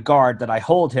of regard that I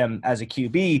hold him as a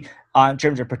QB in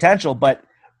terms of potential, but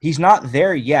he's not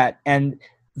there yet. And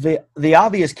the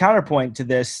obvious counterpoint to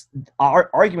this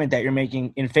argument that you're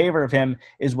making in favor of him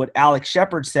is what Alex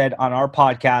Shepard said on our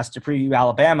podcast to preview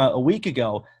Alabama a week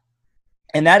ago,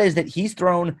 and that is that he's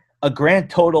thrown a grand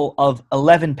total of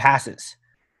 11 passes,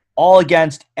 all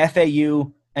against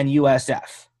FAU and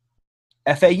USF.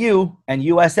 FAU and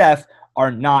USF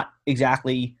are not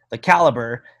exactly the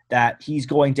caliber that he's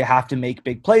going to have to make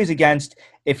big plays against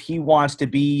if he wants to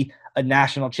be a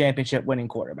national championship winning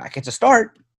quarterback. It's a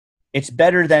start. It's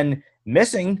better than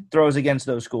missing throws against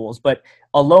those schools, but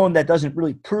alone that doesn't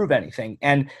really prove anything.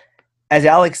 And as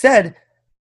Alex said,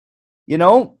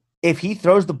 if he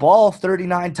throws the ball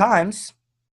 39 times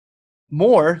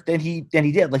more than he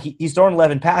did, like he's thrown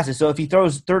 11 passes. So if he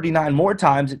throws 39 more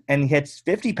times and hits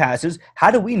 50 passes,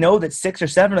 how do we know that 6 or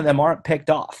 7 of them aren't picked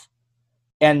off?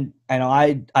 And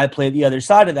I played the other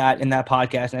side of that in that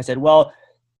podcast, and I said, well,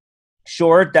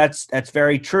 sure, that's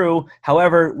very true.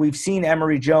 However, we've seen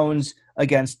Emory Jones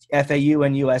against FAU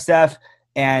and USF,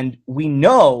 and we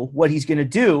know what he's going to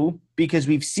do because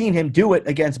we've seen him do it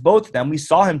against both of them. We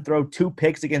saw him throw 2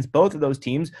 picks against both of those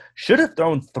teams, should have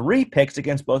thrown 3 picks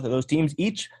against both of those teams.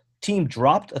 Each team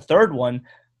dropped a third one,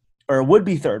 or a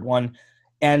would-be third one.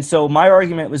 And so my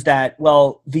argument was that,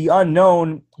 well, the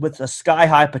unknown with a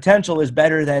sky-high potential is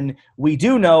better than we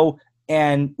do know,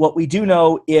 and what we do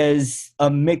know is a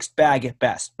mixed bag at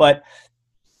best. But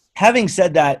having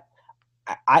said that,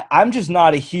 I'm just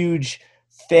not a huge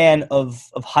fan of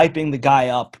hyping the guy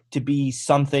up to be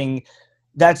something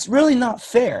that's really not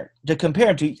fair to compare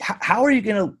him to. How are you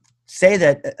going to say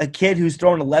that a kid who's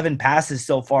thrown 11 passes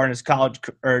so far in his college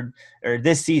or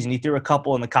this season, he threw a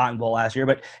couple in the Cotton Bowl last year,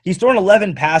 but he's thrown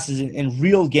 11 passes in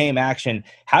real game action.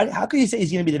 How can you say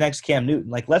he's going to be the next Cam Newton?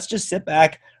 Like, let's just sit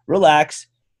back, relax,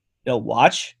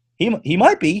 watch. He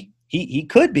might be, he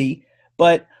could be,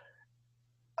 but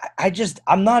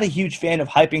I'm not a huge fan of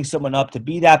hyping someone up to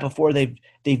be that before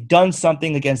they've done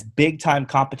something against big time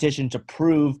competition to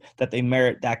prove that they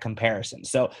merit that comparison.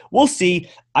 So we'll see.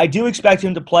 I do expect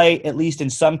him to play at least in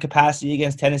some capacity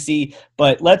against Tennessee,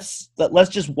 but let's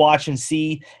just watch and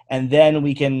see, and then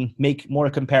we can make more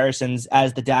comparisons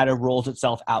as the data rolls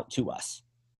itself out to us.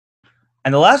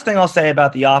 And the last thing I'll say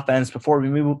about the offense before we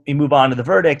move on to the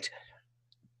verdict,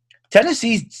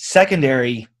 Tennessee's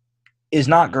secondary is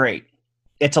not great.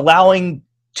 It's allowing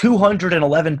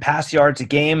 211 pass yards a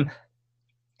game.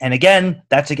 And again,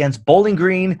 that's against Bowling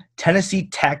Green, Tennessee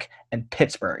Tech, and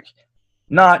Pittsburgh.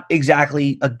 Not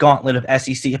exactly a gauntlet of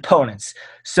SEC opponents.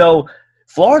 So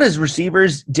Florida's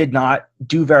receivers did not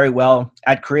do very well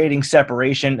at creating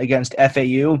separation against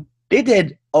FAU. They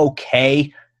did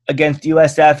okay against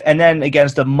USF, and then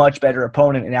against a much better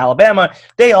opponent in Alabama,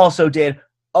 they also did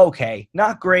okay.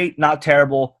 Not great, not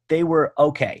terrible. They were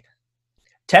okay.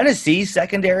 Tennessee's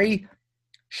secondary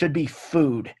should be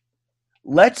food.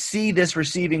 Let's see this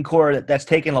receiving core that's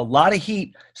taken a lot of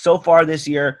heat so far this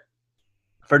year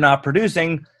for not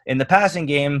producing in the passing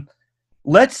game.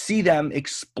 Let's see them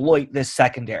exploit this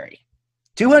secondary.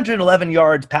 211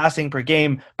 yards passing per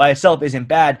game by itself isn't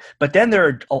bad, but then there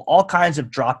are all kinds of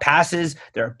drop passes.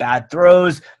 There are bad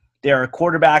throws. There are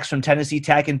quarterbacks from Tennessee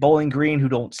Tech and Bowling Green who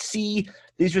don't see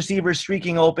these receivers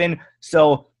streaking open.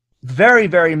 So very,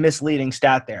 very misleading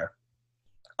stat there.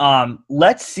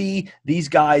 Let's see these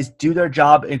guys do their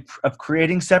job of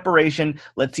creating separation.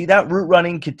 Let's see that route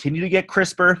running continue to get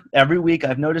crisper every week.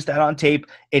 I've noticed that on tape.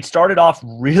 It started off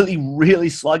really, really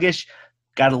sluggish.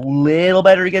 Got a little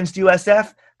better against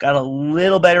USF. Got a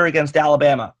little better against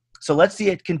Alabama. So let's see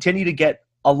it continue to get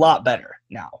a lot better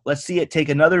now. Let's see it take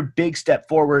another big step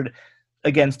forward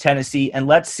against Tennessee. And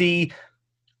let's see,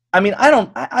 I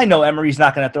know Emory's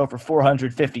not going to throw for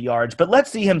 450 yards, but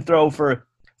let's see him throw for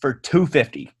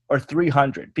 250 or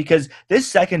 300, because this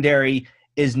secondary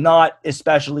is not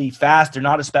especially fast. They're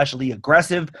not especially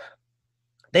aggressive.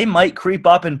 They might creep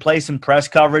up and play some press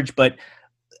coverage, but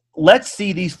let's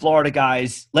see these Florida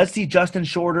guys. Let's see Justin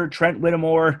Shorter, Trent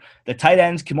Whittemore, the tight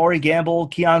ends, Kamari Gamble,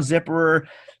 Keon Zipperer,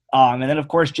 and then, of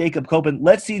course, Jacob Copeland.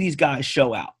 Let's see these guys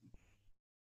show out.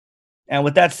 And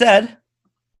with that said,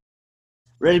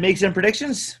 ready to make some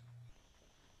predictions?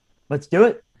 Let's do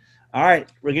it. All right,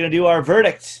 we're going to do our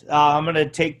verdict. I'm going to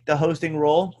take the hosting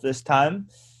role this time.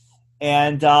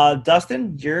 And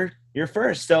Dustin, you're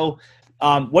first. So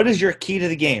what is your key to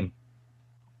the game?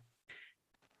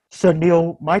 So,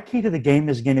 Neil, my key to the game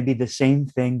is going to be the same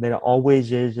thing that it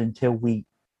always is until we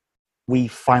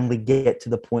finally get to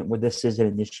the point where this isn't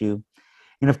an issue.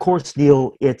 And, of course,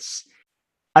 Neil,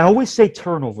 I always say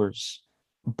turnovers,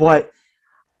 but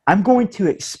I'm going to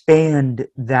expand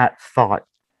that thought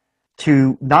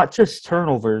to not just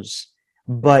turnovers,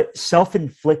 but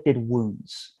self-inflicted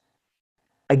wounds.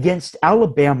 Against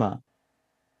Alabama,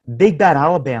 Big Bad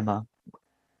Alabama,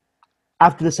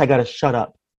 after this I got to shut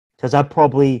up because I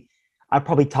probably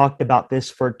talked about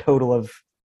this for a total of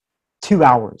 2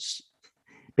 hours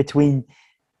between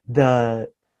the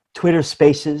Twitter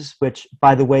Spaces, which,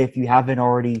 by the way, if you haven't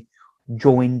already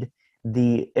joined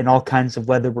the In All Kinds of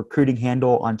Weather recruiting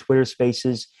handle on Twitter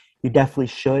Spaces, you definitely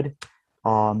should.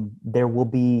 There will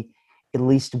be at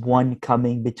least one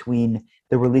coming between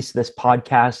the release of this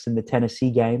podcast and the Tennessee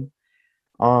game,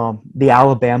 the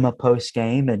Alabama post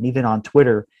game, and even on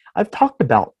Twitter. I've talked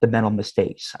about the mental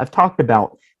mistakes. I've talked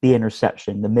about the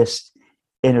interception, the missed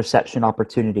interception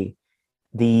opportunity,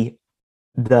 the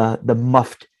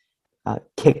muffed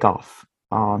kickoff,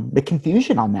 the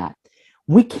confusion on that.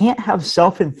 We can't have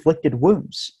self-inflicted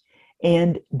wounds.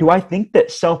 And do I think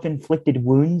that self-inflicted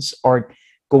wounds are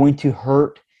going to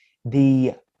hurt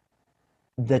the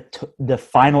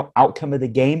final outcome of the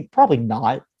game? Probably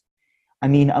not. I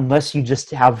mean, unless you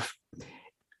just have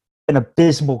an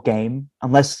abysmal game,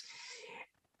 unless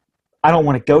I don't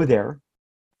want to go there,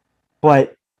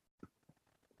 but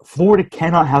Florida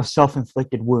cannot have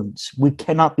self-inflicted wounds. We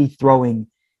cannot be throwing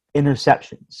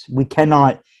interceptions. We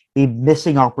cannot be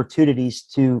missing opportunities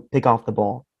to pick off the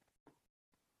ball.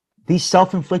 These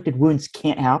self-inflicted wounds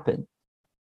can't happen,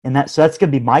 and that's going to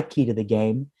be my key to the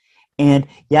game. And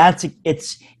yeah,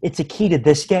 it's a key to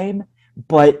this game,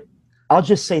 but I'll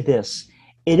just say this: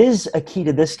 it is a key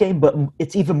to this game, but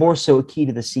it's even more so a key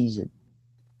to the season.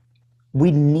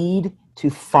 We need to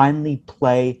finally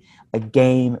play a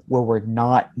game where we're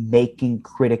not making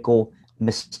critical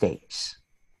mistakes.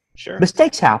 Sure.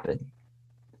 Mistakes happen,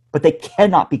 but they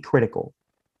cannot be critical.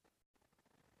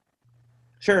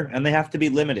 Sure, and they have to be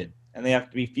limited, and they have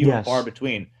to be few and far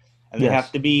between, and they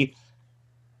have to be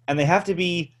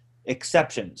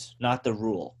exceptions, not the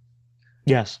rule.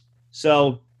 Yes.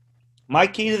 So, my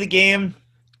key to the game,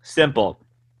 simple.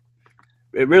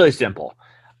 Really simple.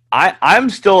 I'm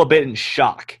still a bit in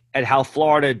shock at how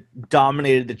Florida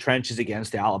dominated the trenches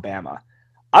against Alabama.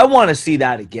 I want to see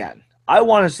that again. I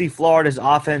want to see Florida's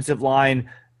offensive line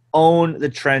own the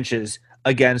trenches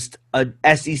against an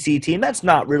SEC team that's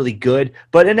not really good,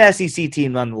 but an SEC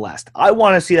team nonetheless. I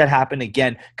want to see that happen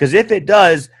again, because if it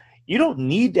does, you don't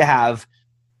need to have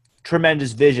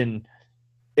tremendous vision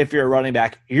if you're a running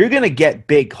back. You're going to get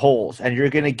big holes, and you're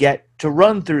going to get to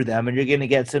run through them, and you're going to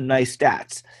get some nice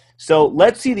stats. So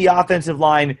let's see the offensive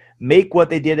line make what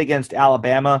they did against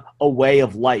Alabama a way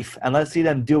of life, and let's see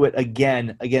them do it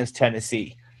again against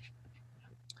Tennessee.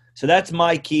 So that's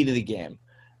my key to the game.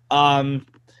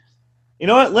 You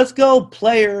know what? Let's go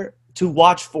player to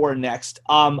watch for next.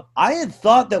 I had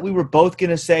thought that we were both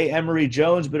going to say Emory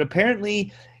Jones, but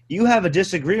apparently you have a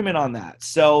disagreement on that.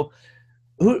 So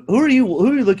who are you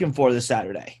looking for this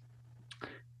Saturday?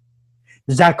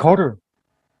 Zach Carter.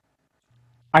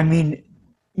 I mean,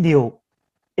 Neil,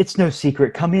 it's no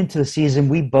secret. Coming into the season,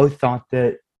 we both thought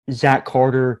that Zach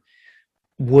Carter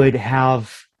would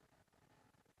have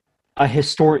a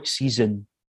historic season.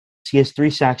 He has 3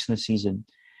 sacks in the season.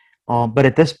 But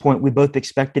at this point, we both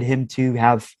expected him to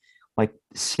have like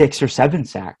 6 or 7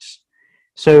 sacks.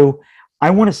 So I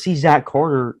want to see Zach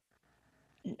Carter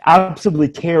absolutely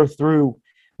tear through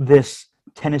this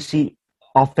Tennessee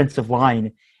offensive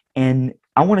line, and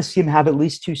I want to see him have at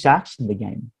least 2 sacks in the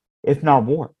game, if not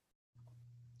more.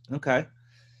 Okay.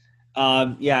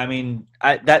 Yeah, I mean,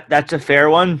 that's a fair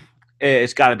one.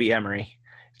 It's got to be Emory.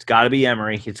 It's got to be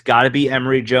Emory. It's got to be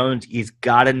Emory Jones. He's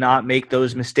got to not make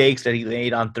those mistakes that he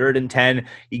made on 3rd and 10.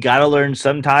 You got to learn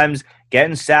sometimes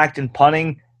getting sacked and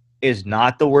punting is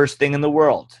not the worst thing in the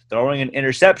world. Throwing an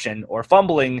interception or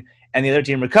fumbling and the other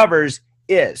team recovers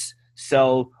is.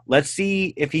 So let's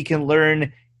see if he can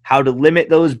learn how to limit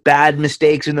those bad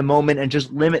mistakes in the moment and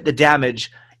just limit the damage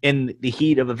in the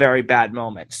heat of a very bad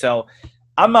moment. So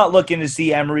I'm not looking to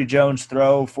see Emory Jones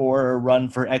throw for or run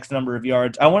for X number of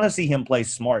yards. I want to see him play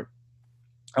smart.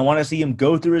 I want to see him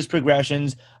go through his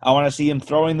progressions. I want to see him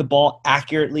throwing the ball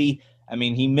accurately. I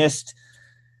mean, he missed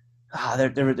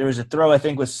there was a throw, I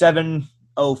think, with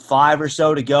 7:05 or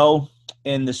so to go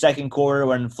in the second quarter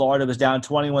when Florida was down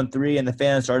 21-3 and the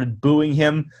fans started booing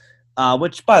him,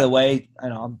 which, by the way,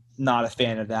 I'm not a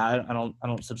fan of that. I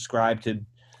don't subscribe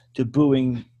to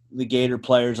booing the Gator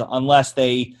players unless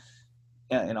they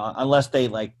get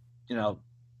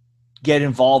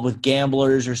involved with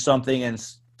gamblers or something, and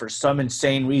for some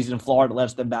insane reason Florida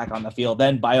lets them back on the field,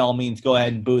 then by all means go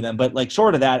ahead and boo them. But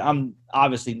short of that, I'm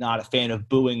obviously not a fan of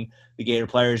booing the Gator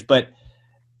players. But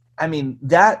I mean,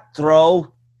 that throws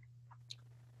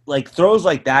like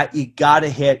that, you got to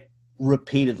hit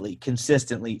repeatedly,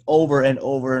 consistently, over and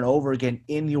over and over again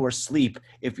in your sleep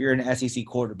if you're an SEC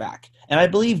quarterback. And I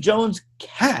believe Jones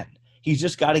can. He's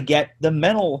just got to get the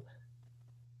mental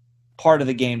part of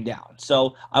the game down.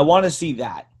 So I want to see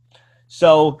that.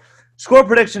 So score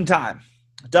prediction time.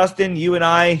 Dustin, you and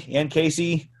I and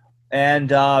Casey and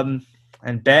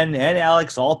Ben and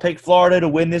Alex all picked Florida to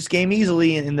win this game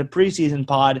easily in the preseason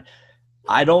pod.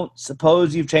 I don't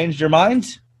suppose you've changed your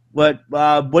mind? What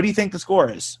do you think the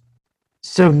score is?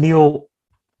 So, Neil,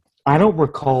 I don't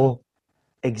recall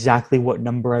exactly what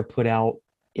number I put out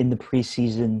in the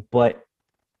preseason, but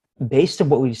based on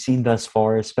what we've seen thus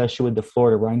far, especially with the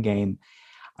Florida run game,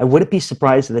 I wouldn't be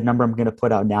surprised that the number I'm going to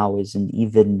put out now is an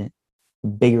even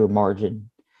bigger margin.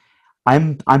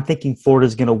 I'm thinking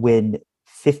Florida's going to win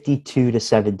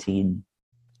 52-17.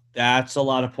 That's a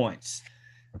lot of points.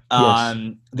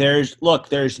 Yes.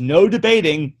 There's no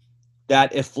debating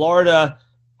that if Florida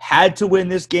had to win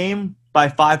this game by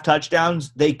 5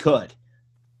 touchdowns, they could.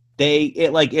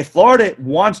 If Florida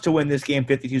wants to win this game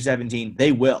 52-17,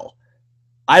 they will.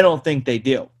 I don't think they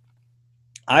do.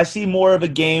 I see more of a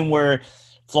game where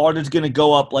Florida's going to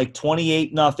go up like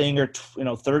 28-0 or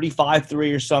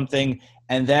 35-3 or something,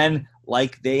 and then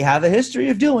like they have a history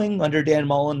of doing under Dan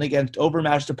Mullen against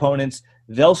overmatched opponents,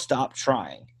 they'll stop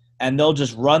trying and they'll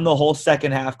just run the whole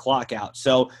second half clock out.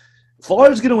 So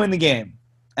Florida's going to win the game,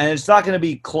 and it's not going to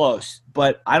be close.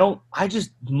 But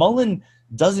Mullen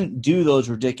doesn't do those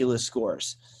ridiculous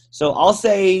scores. So I'll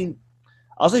say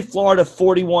Florida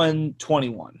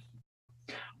 41-21.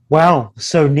 Wow.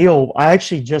 So, Neil, I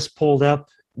actually just pulled up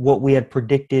what we had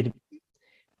predicted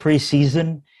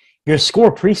preseason. Your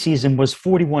score preseason was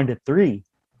 41-3.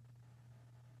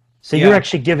 So you're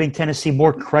actually giving Tennessee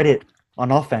more credit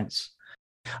on offense.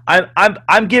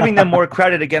 I'm giving them more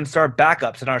credit against our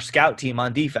backups and our scout team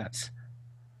on defense.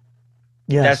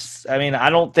 Yes. I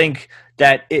don't think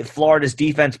that if Florida's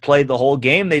defense played the whole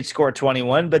game, they'd score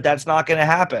 21, but that's not going to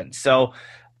happen. So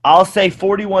I'll say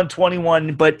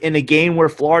 41-21, but in a game where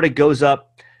Florida goes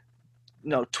up,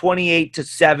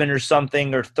 28-7 or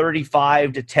something, or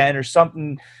 35-10 or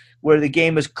something, where the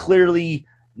game is clearly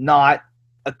not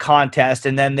a contest,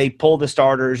 and then they pull the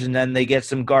starters, and then they get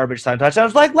some garbage time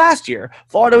touchdowns like last year.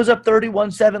 Florida was up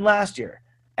 31-7 last year,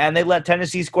 and they let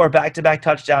Tennessee score back-to-back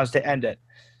touchdowns to end it.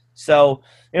 So,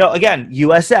 again,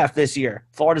 USF this year,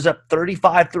 Florida's up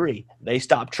 35-3. They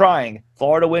stopped trying.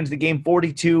 Florida wins the game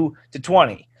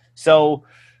 42-20. So,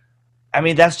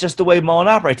 that's just the way Mullen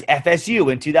operates.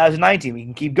 FSU in 2019, we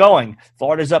can keep going.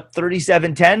 Florida's up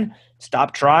 37-10.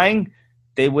 Stop trying.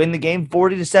 They win the game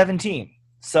 40-17.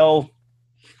 So,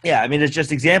 yeah, it's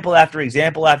just example after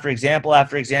example after example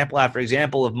after example after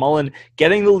example of Mullen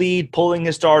getting the lead, pulling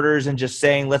his starters, and just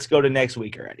saying, let's go to next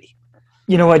week already.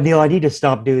 You know what, Neil? I need to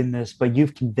stop doing this, but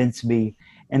you've convinced me,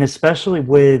 and especially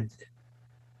with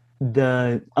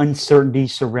the uncertainty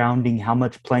surrounding how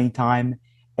much playing time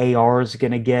AR is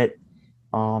going to get,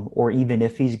 or even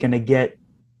if he's going to get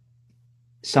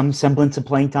some semblance of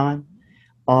playing time.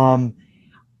 I'm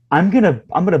gonna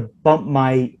bump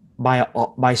my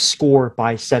score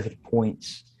by 7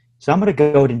 points. So I'm gonna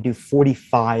go ahead and do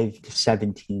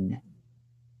 45-17.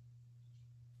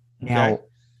 Now,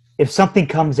 if something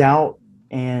comes out,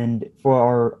 and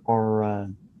for our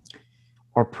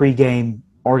pregame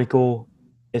article,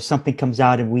 if something comes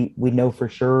out and we know for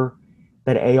sure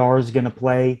that AR is going to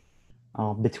play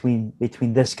between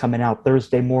this coming out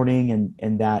Thursday morning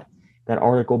and that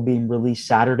article being released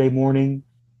Saturday morning,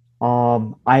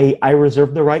 I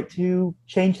reserve the right to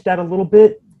change that a little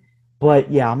bit. But,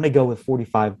 yeah, I'm going to go with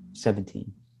 45-17.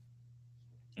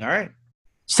 All right.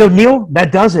 So, Neil,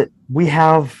 that does it. We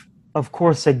have, of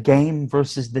course, a game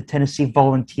versus the Tennessee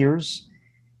Volunteers,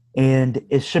 and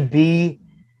it should be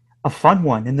a fun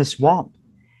one in the Swamp.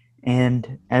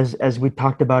 And as we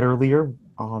talked about earlier,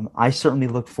 I certainly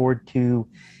look forward to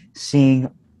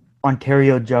seeing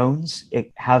Ontario Jones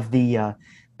have the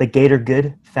Gator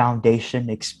Good Foundation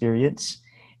experience.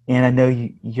 And I know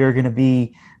you're going to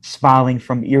be smiling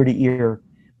from ear to ear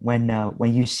when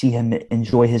you see him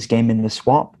enjoy his game in the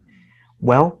Swamp.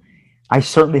 Well, I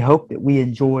certainly hope that we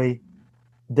enjoy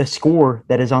the score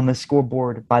that is on the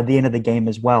scoreboard by the end of the game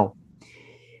as well.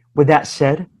 With that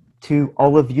said, to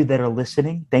all of you that are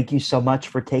listening, thank you so much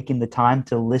for taking the time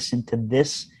to listen to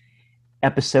this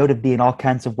episode of the All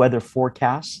Kinds of Weather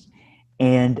Forecast.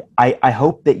 And I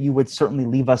hope that you would certainly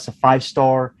leave us a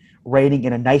 5-star rating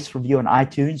and a nice review on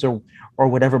iTunes or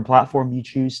whatever platform you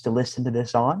choose to listen to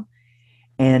this on.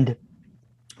 And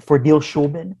for Neil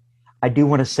Schulman, I do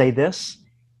want to say this.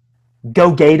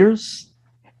 Go Gators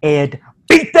and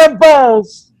beat them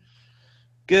balls!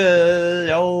 Good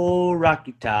old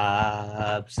Rocky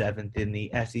Top, 7th in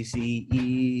the SEC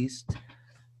East.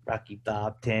 Rocky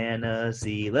Top,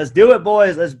 Tennessee. Let's do it,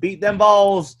 boys. Let's beat them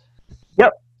balls.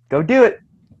 Yep, go do it.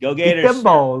 Go Gators. Beat them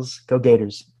balls. Go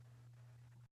Gators.